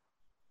expand.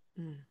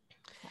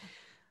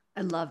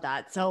 I love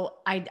that. So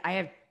I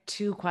have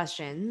two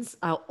questions.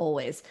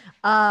 Always.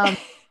 Oh,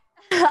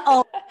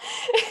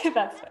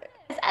 that's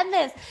right. And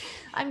this,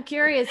 I'm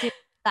curious,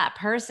 that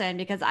person,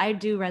 because I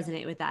do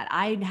resonate with that.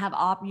 I have,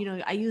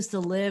 I used to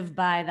live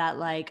by that,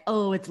 like,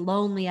 oh, it's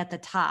lonely at the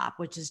top,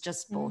 which is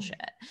just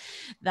bullshit.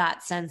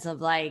 That sense of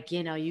like,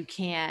 you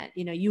can't,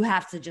 you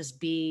have to just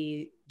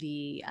be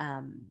the,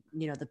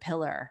 the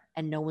pillar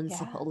and no one's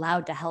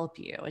allowed to help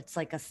you. It's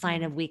like a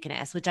sign of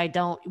weakness, which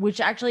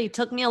actually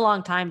took me a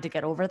long time to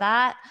get over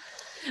that.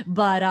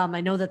 But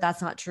I know that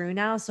that's not true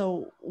now.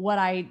 So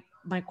my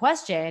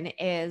question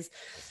is,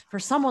 for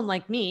someone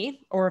like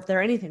me, or if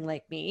they're anything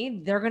like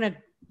me, they're going to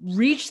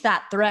reach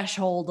that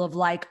threshold of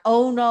like,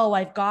 oh no,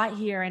 I've got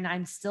here and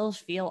I'm still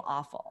feel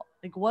awful.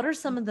 Like, what are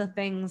some of the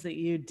things that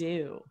you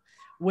do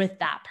with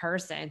that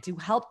person to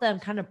help them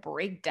kind of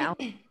break down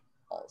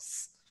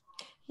walls?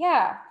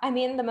 Yeah. I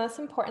mean, the most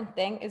important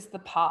thing is the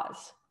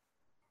pause.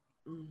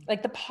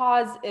 Like the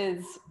pause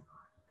needs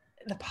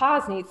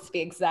to be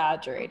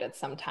exaggerated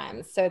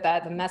sometimes so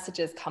that the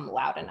messages come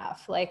loud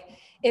enough. Like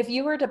if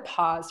you were to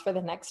pause for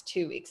the next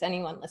 2 weeks,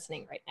 anyone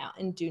listening right now,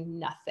 and do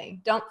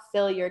nothing, don't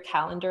fill your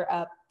calendar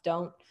up,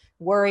 don't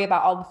worry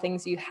about all the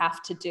things you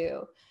have to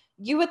do.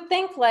 You would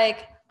think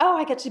like, oh,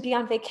 I get to be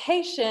on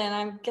vacation,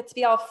 I get to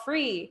be all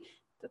free.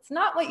 That's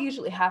not what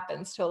usually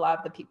happens to a lot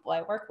of the people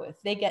I work with.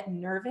 They get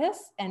nervous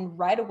and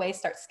right away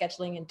start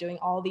scheduling and doing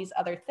all these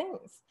other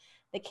things.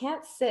 They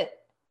can't sit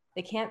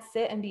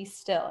and be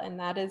still. And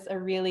that is a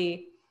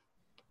really,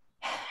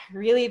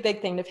 really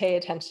big thing to pay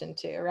attention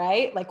to,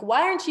 right? Like,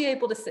 why aren't you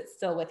able to sit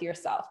still with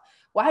yourself?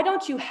 Why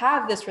don't you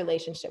have this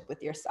relationship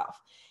with yourself?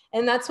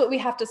 And that's what we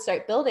have to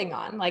start building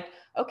on. Like,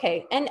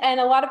 okay. And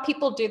a lot of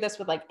people do this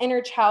with like inner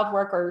child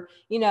work, or,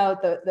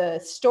 the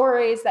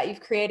stories that you've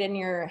created in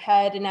your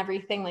head and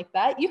everything like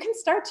that. You can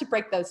start to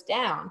break those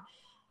down.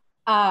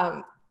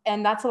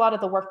 And that's a lot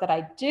of the work that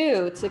I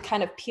do to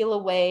kind of peel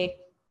away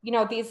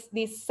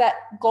these set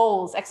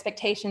goals,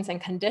 expectations,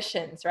 and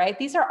conditions, right?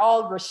 These are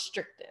all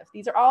restrictive.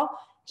 These are all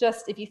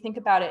just, if you think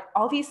about it,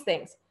 all these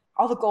things,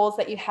 all the goals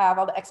that you have,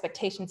 all the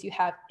expectations you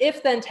have,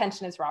 if the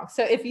intention is wrong.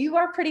 So if you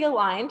are pretty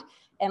aligned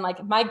and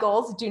like, my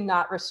goals do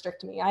not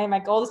restrict me. My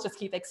goals just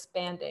keep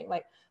expanding.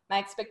 Like my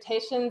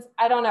expectations,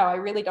 I don't know. I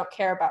really don't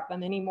care about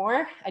them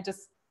anymore. I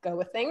just go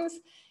with things.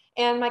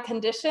 And my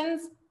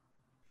conditions,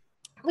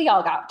 we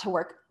all got to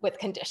work with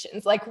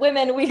conditions. Like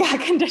women, we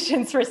got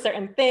conditions for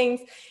certain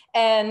things.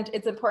 And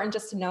it's important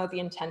just to know the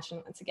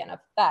intention, once again, of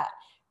that,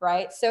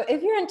 right? So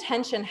if your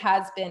intention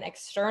has been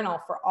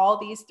external for all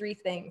these three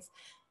things,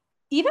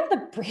 even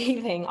the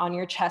breathing on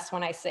your chest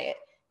when I say it,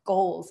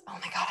 goals, oh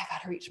my God, I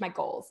got to reach my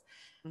goals.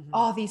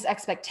 All these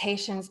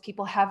expectations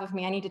people have of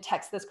me. I need to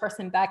text this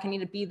person back. I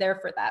need to be there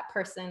for that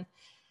person.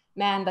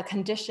 Man, the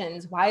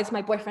conditions, why is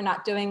my boyfriend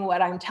not doing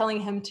what I'm telling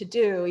him to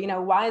do?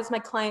 Why is my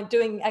client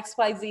doing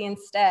XYZ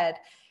instead?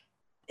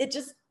 It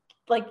just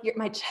like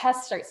my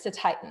chest starts to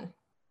tighten.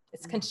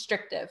 It's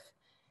constrictive.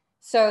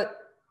 So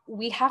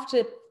we have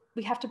to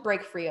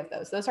break free of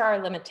those. Those are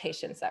our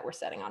limitations that we're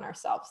setting on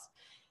ourselves.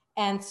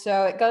 And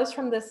so it goes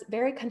from this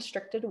very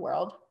constricted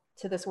world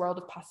to this world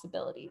of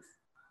possibilities.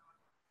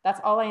 That's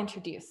all I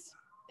introduce,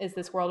 is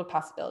this world of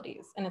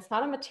possibilities. And it's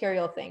not a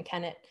material thing.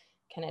 Can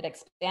it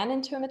expand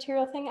into a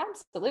material thing?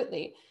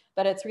 Absolutely.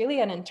 But it's really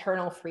an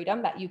internal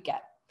freedom that you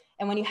get.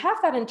 And when you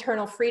have that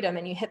internal freedom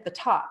and you hit the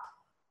top,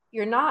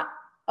 you're not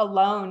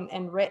alone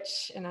and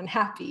rich and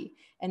unhappy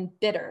and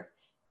bitter,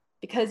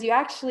 because you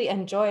actually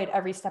enjoyed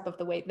every step of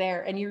the way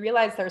there. And you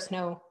realize there's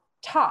no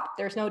top,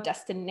 there's no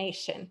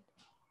destination.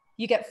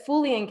 You get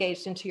fully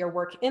engaged into your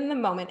work in the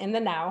moment, in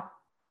the now.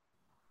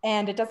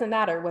 And it doesn't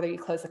matter whether you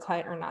close the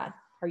client or not.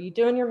 Are you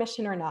doing your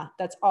mission or not?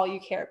 That's all you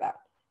care about.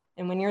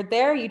 And when you're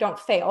there, you don't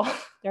fail.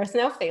 There's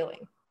no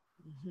failing.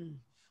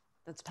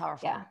 That's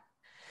powerful.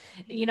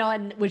 Yeah.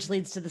 And which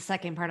leads to the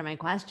second part of my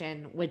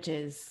question, which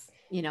is,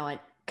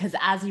 because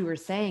as you were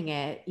saying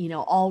it,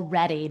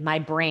 already my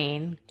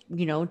brain,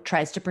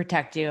 tries to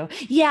protect you.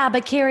 Yeah,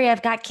 but Carrie,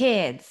 I've got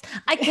kids.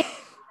 I can't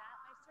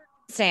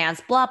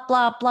circumstance, blah,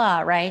 blah,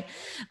 blah, right?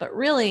 But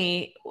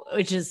really,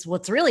 which is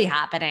what's really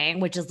happening,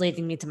 which is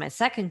leading me to my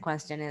second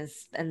question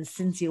is, and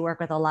since you work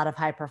with a lot of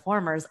high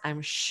performers,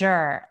 I'm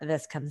sure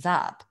this comes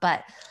up,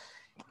 but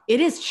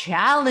it is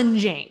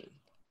challenging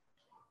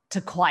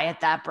to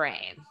quiet that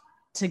brain,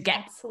 to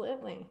get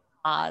absolutely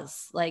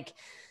pause. Like,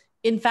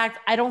 in fact,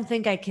 I don't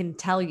think I can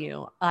tell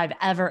you I've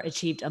ever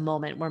achieved a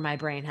moment where my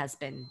brain has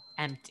been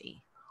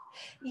empty.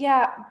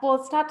 Yeah. Well,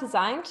 it's not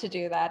designed to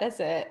do that, is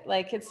it?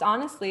 Like, it's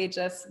honestly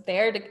just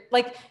there to,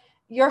 like,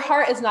 your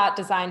heart is not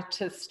designed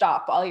to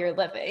stop while you're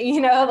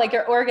living, like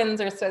your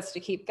organs are supposed to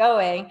keep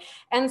going.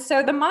 And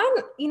so the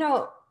mind,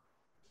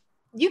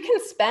 you can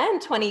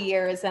spend 20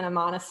 years in a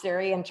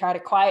monastery and try to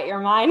quiet your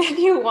mind if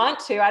you want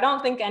to. I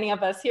don't think any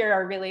of us here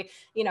are really,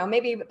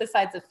 maybe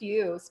besides a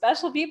few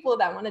special people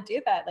that want to do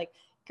that, like,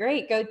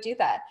 great, go do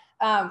that.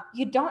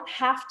 You don't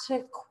have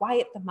to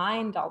quiet the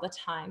mind all the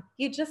time.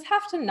 You just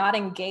have to not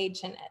engage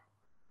in it.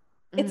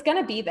 It's going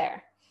to be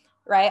there,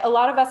 right? A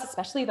lot of us,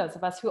 especially those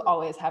of us who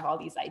always have all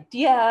these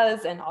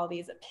ideas and all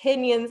these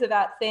opinions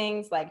about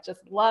things, like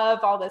just love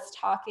all this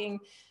talking,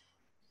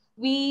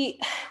 we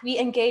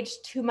engage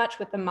too much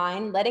with the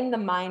mind, letting the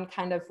mind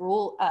kind of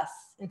rule us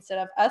instead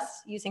of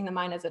us using the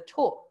mind as a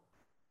tool.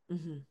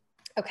 Mm-hmm.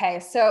 Okay,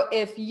 so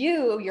if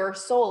your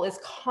soul is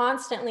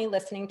constantly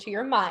listening to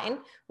your mind,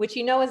 which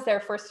is there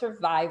for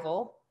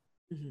survival,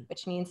 mm-hmm.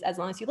 which means as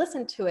long as you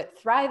listen to it,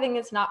 thriving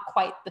is not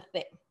quite the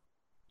thing,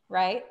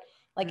 right?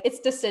 Like its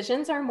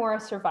decisions are more a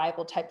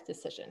survival type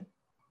decision.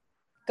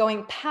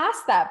 Going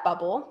past that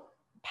bubble,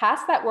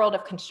 past that world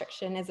of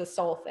constriction is a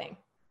soul thing.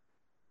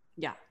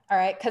 Yeah. All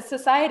right, because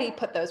society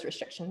put those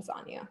restrictions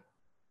on you.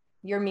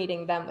 You're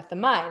meeting them with the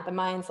mind. The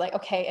mind's like,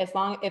 okay, if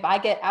I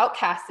get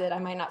outcasted, I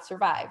might not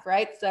survive,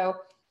 right? So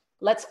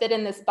let's fit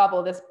in this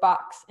bubble, this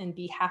box, and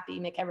be happy,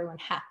 make everyone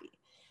happy.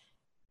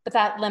 But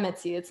that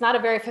limits you. It's not a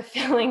very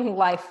fulfilling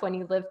life when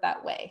you live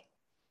that way.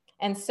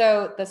 And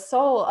so the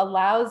soul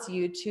allows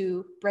you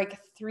to break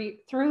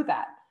through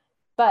that.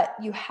 But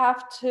you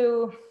have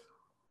to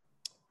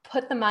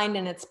put the mind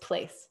in its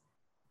place.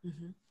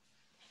 Mm-hmm.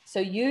 So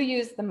you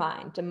use the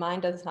mind. The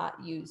mind does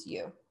not use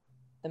you.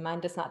 The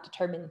mind does not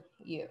determine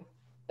you.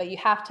 But you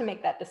have to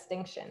make that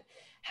distinction.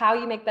 How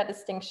you make that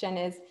distinction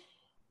is,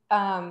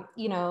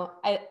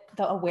 the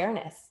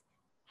awareness.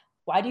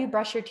 Why do you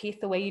brush your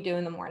teeth the way you do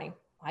in the morning?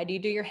 Why do you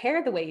do your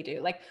hair the way you do?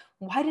 Like,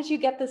 why did you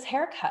get this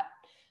haircut?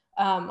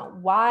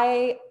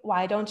 Why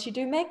don't you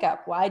do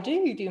makeup? Why do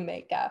you do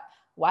makeup?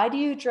 Why do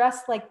you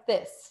dress like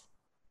this?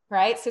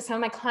 Right? So some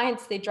of my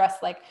clients, they dress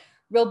like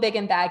real big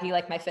and baggy,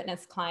 like my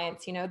fitness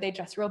clients, they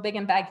dress real big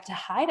and baggy to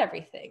hide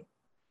everything.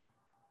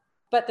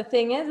 But the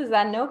thing is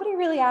that nobody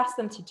really asked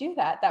them to do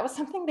that. That was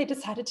something they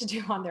decided to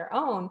do on their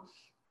own,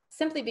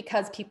 simply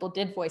because people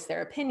did voice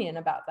their opinion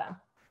about them.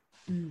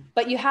 Mm.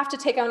 But you have to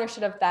take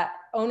ownership of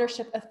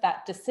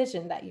that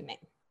decision that you made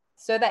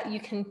so that you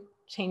can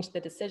change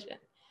the decision.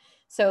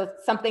 So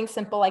something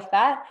simple like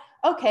that.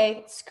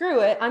 Okay,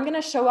 screw it. I'm going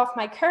to show off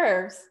my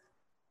curves.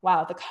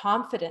 Wow, the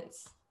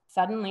confidence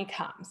suddenly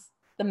comes.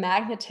 The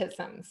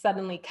magnetism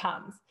suddenly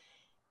comes.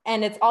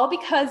 And it's all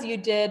because you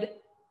did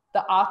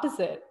the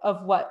opposite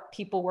of what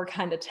people were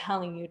kind of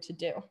telling you to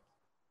do.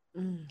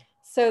 Mm.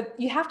 So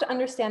you have to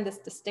understand this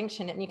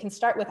distinction, and you can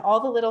start with all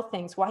the little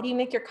things. Why do you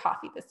make your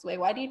coffee this way?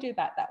 Why do you do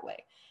that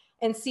way?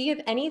 And see if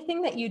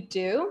anything that you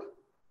do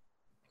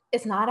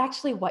is not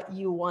actually what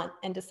you want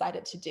and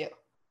decided to do.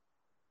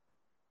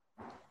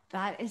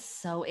 That is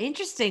so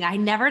interesting. I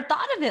never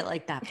thought of it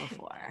like that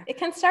before. It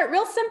can start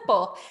real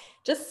simple,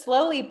 just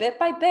slowly, bit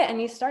by bit,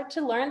 and you start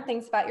to learn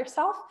things about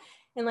yourself.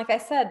 And like I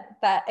said,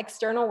 that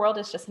external world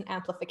is just an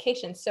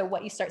amplification. So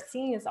what you start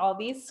seeing is all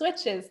these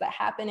switches that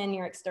happen in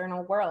your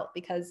external world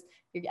because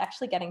you're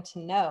actually getting to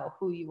know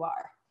who you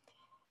are.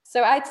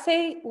 So I'd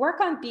say work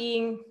on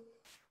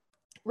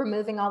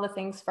removing all the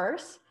things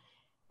first.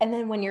 And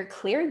then when you're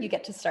clear, you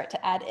get to start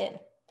to add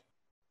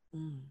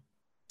in.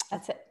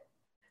 That's it.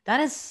 That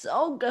is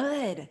so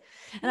good.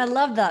 And I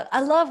love that.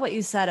 I love what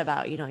you said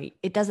about,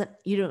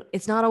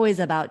 it's not always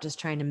about just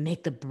trying to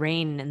make the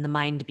brain and the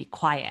mind to be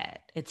quiet.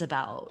 It's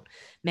about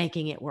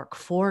making it work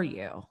for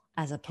you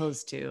as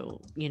opposed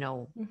to,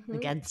 mm-hmm.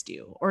 against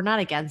you, or not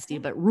against you,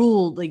 but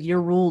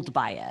you're ruled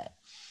by it.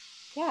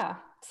 Yeah.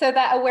 So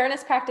that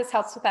awareness practice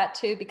helps with that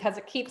too, because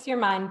it keeps your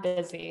mind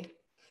busy.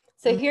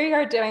 So here you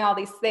are doing all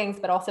these things,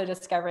 but also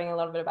discovering a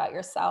little bit about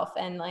yourself.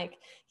 And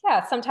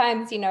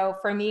sometimes,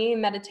 for me,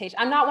 meditation,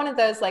 I'm not one of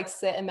those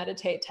sit and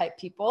meditate type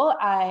people.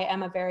 I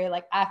am a very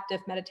active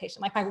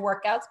meditation. My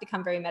workouts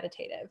become very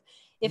meditative.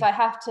 If I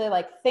have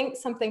to think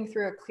something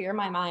through or clear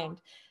my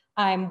mind,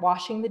 I'm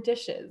washing the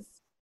dishes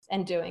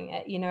and doing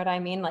it. You know what I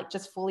mean?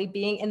 Just fully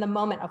being in the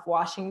moment of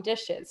washing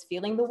dishes,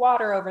 feeling the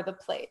water over the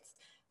plates,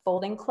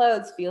 folding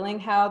clothes, feeling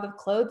how the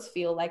clothes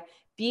feel.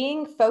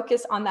 Being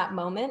focused on that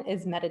moment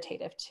is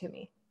meditative to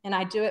me. And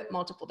I do it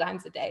multiple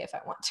times a day if I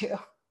want to.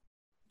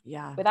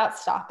 Yeah. Without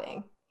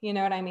stopping. You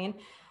know what I mean?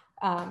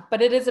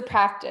 But it is a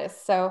practice.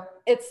 So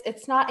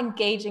it's not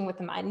engaging with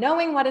the mind,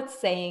 knowing what it's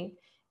saying.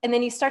 And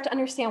then you start to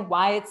understand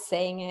why it's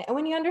saying it. And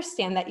when you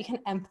understand that, you can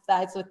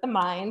empathize with the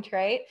mind,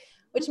 right?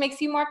 Which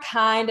makes you more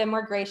kind and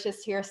more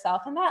gracious to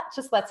yourself. And that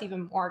just lets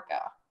even more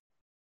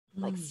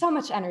go. So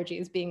much energy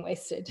is being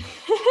wasted.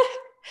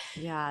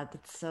 Yeah,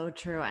 that's so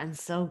true and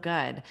so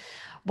good.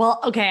 Well,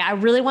 okay, I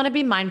really want to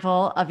be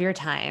mindful of your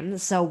time.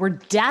 So we're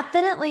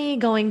definitely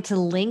going to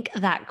link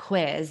that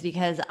quiz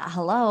because,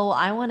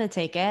 I want to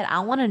take it. I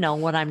want to know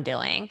what I'm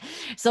doing.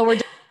 So we're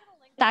definitely going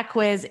to link that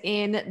quiz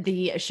in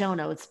the show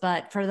notes.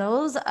 But for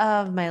those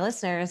of my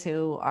listeners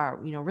who are,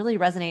 really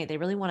resonate, they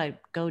really want to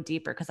go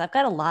deeper, because I've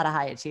got a lot of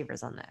high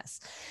achievers on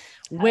this.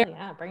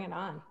 Yeah, bring it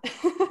on.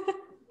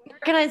 Where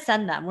can I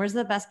send them? Where's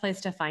the best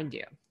place to find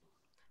you?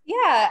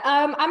 Yeah,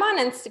 I'm on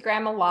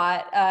Instagram a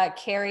lot.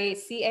 Carrie,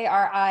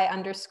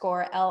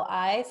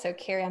 CARI_LI. So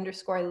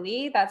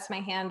Carrie_Lee, that's my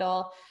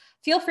handle.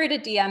 Feel free to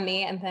DM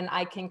me, and then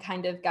I can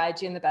kind of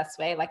guide you in the best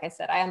way. Like I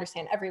said, I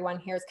understand everyone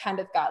here has kind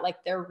of got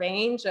like their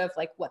range of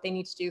like what they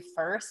need to do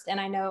first. And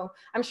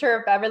I'm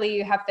sure, Beverly,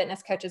 you have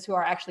fitness coaches who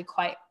are actually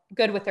quite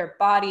good with their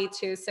body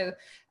too. So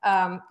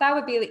that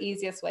would be the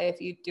easiest way if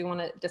you do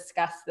want to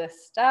discuss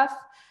this stuff.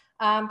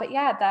 But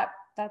yeah,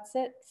 that's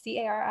it.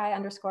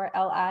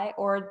 CARI_LI,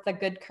 or The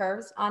Good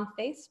Curves on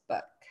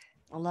Facebook.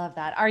 I love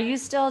that. Are you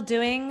still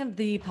doing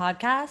the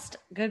podcast,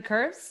 Good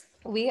Curves?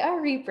 We are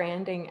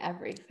rebranding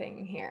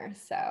everything here.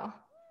 So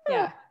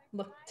yeah,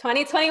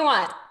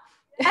 2021.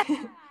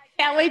 Can't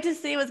wait to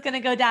see what's going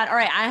to go down. All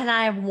right.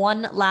 I have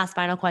one last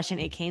final question.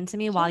 It came to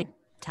me while you were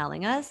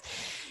telling us,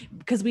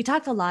 because we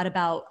talked a lot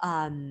about,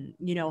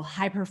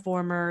 high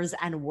performers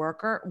and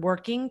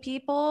working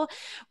people.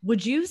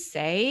 Would you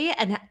say,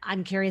 and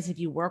I'm curious if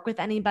you work with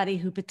anybody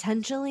who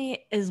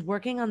potentially is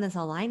working on this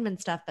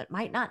alignment stuff, but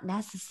might not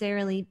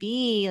necessarily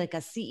be like a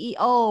CEO,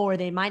 or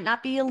they might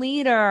not be a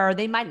leader, or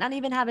they might not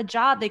even have a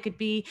job. They could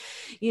be,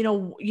 at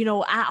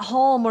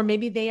home, or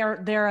maybe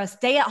they're a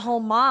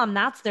stay-at-home mom.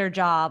 That's their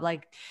job.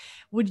 Like,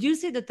 would you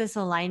say that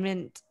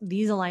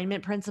these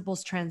alignment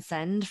principles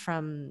transcend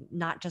from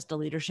not just a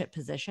leadership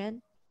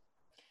position?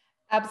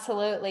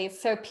 Absolutely.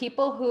 So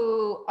people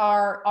who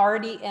are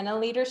already in a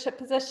leadership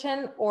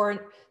position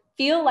or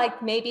feel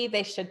like maybe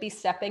they should be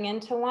stepping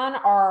into one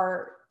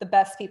are the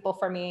best people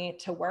for me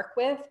to work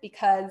with,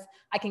 because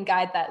I can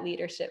guide that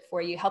leadership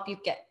for you, help you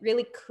get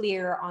really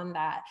clear on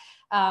that.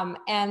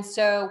 And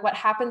so what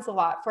happens a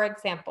lot, for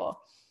example,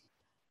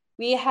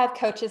 we have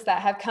coaches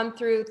that have come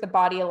through the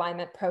body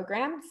alignment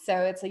program. So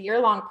it's a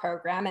year-long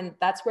program, and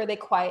that's where they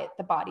quiet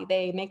the body.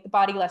 They make the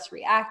body less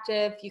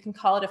reactive. You can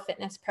call it a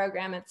fitness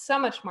program. It's so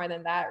much more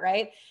than that,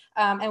 right?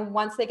 And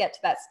once they get to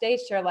that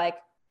stage, they're like,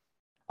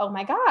 oh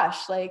my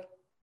gosh, like,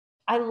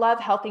 I love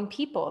helping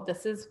people.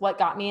 This is what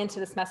got me into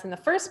this mess in the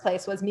first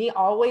place, was me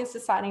always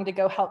deciding to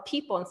go help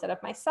people instead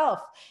of myself.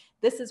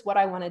 This is what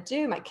I want to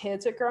do. My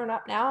kids are grown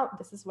up now.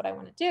 This is what I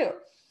want to do.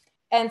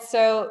 And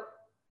so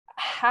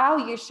how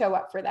you show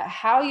up for that,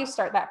 how you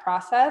start that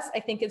process,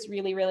 I think is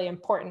really, really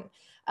important.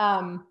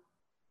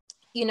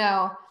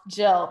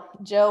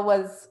 Jill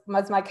was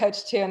my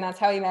coach too, and that's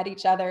how we met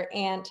each other.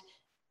 And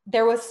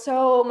there was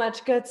so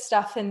much good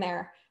stuff in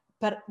there.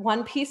 But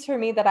one piece for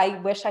me that I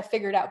wish I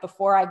figured out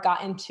before I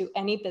got into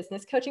any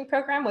business coaching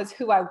program was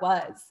who I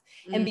was,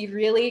 and be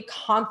really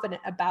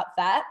confident about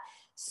that,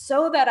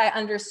 so that I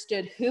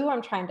understood who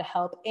I'm trying to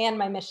help and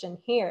my mission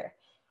here.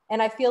 And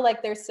I feel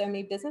like there's so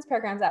many business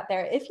programs out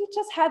there. If you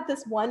just had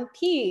this one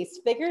piece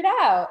figured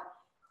out,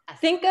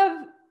 think of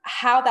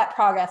how that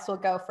progress will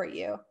go for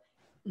you,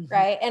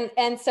 right?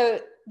 And so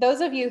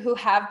those of you who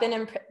have been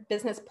in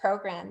business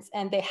programs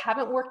and they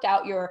haven't worked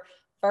out your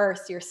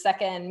first, your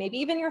second, maybe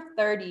even your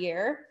third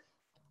year,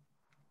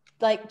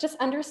 like, just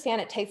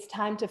understand it takes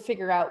time to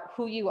figure out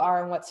who you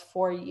are and what's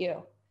for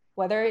you.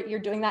 Whether you're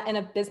doing that in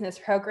a business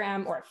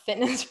program or a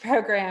fitness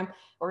program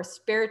or a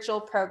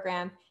spiritual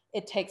program,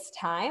 it takes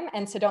time.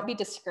 And so don't be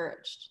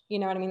discouraged. You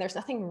know what I mean? There's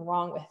nothing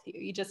wrong with you.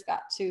 You just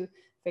got to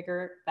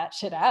figure that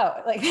shit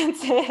out. Like,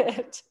 that's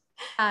it.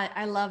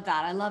 I love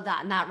that. I love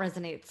that. And that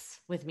resonates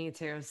with me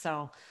too.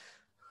 So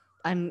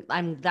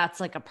that's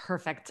like a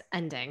perfect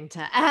ending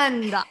to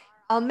end the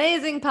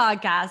amazing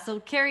podcast. So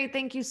Carrie,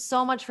 thank you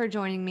so much for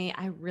joining me.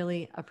 I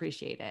really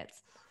appreciate it.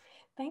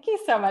 Thank you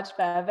so much,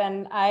 Bev.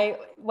 And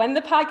when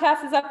the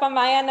podcast is up on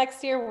my end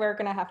next year, we're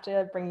going to have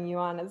to bring you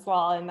on as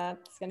well. And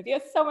that's going to be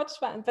so much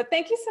fun. But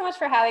thank you so much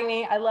for having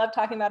me. I love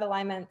talking about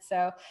alignment.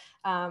 So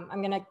I'm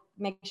going to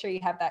make sure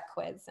you have that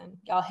quiz, and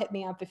y'all hit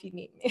me up if you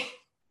need me.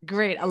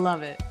 Great. I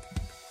love it.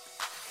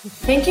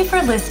 Thank you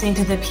for listening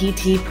to the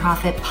PT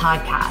Profit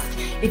Podcast.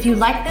 If you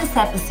like this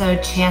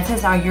episode,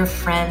 chances are your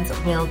friends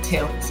will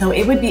too. So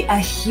it would be a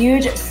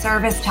huge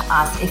service to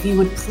us if you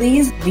would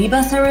please leave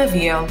us a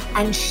review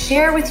and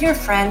share with your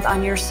friends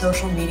on your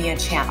social media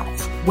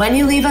channels. When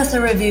you leave us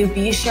a review,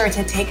 be sure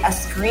to take a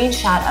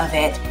screenshot of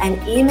it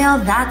and email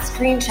that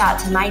screenshot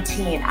to my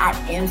team at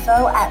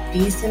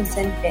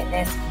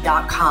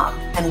info@bsimpsonfitness.com.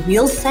 And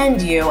we'll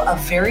send you a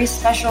very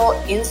special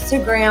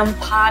Instagram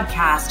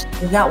podcast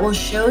that will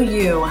show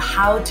you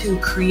how to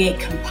create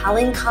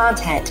compelling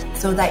content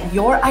so that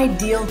your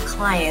ideal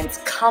clients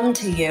come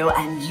to you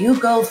and you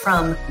go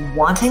from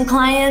wanting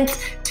clients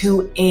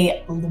to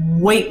a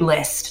wait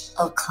list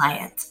of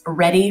clients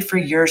ready for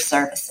your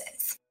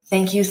services.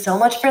 Thank you so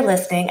much for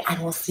listening,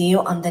 and we'll see you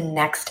on the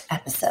next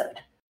episode.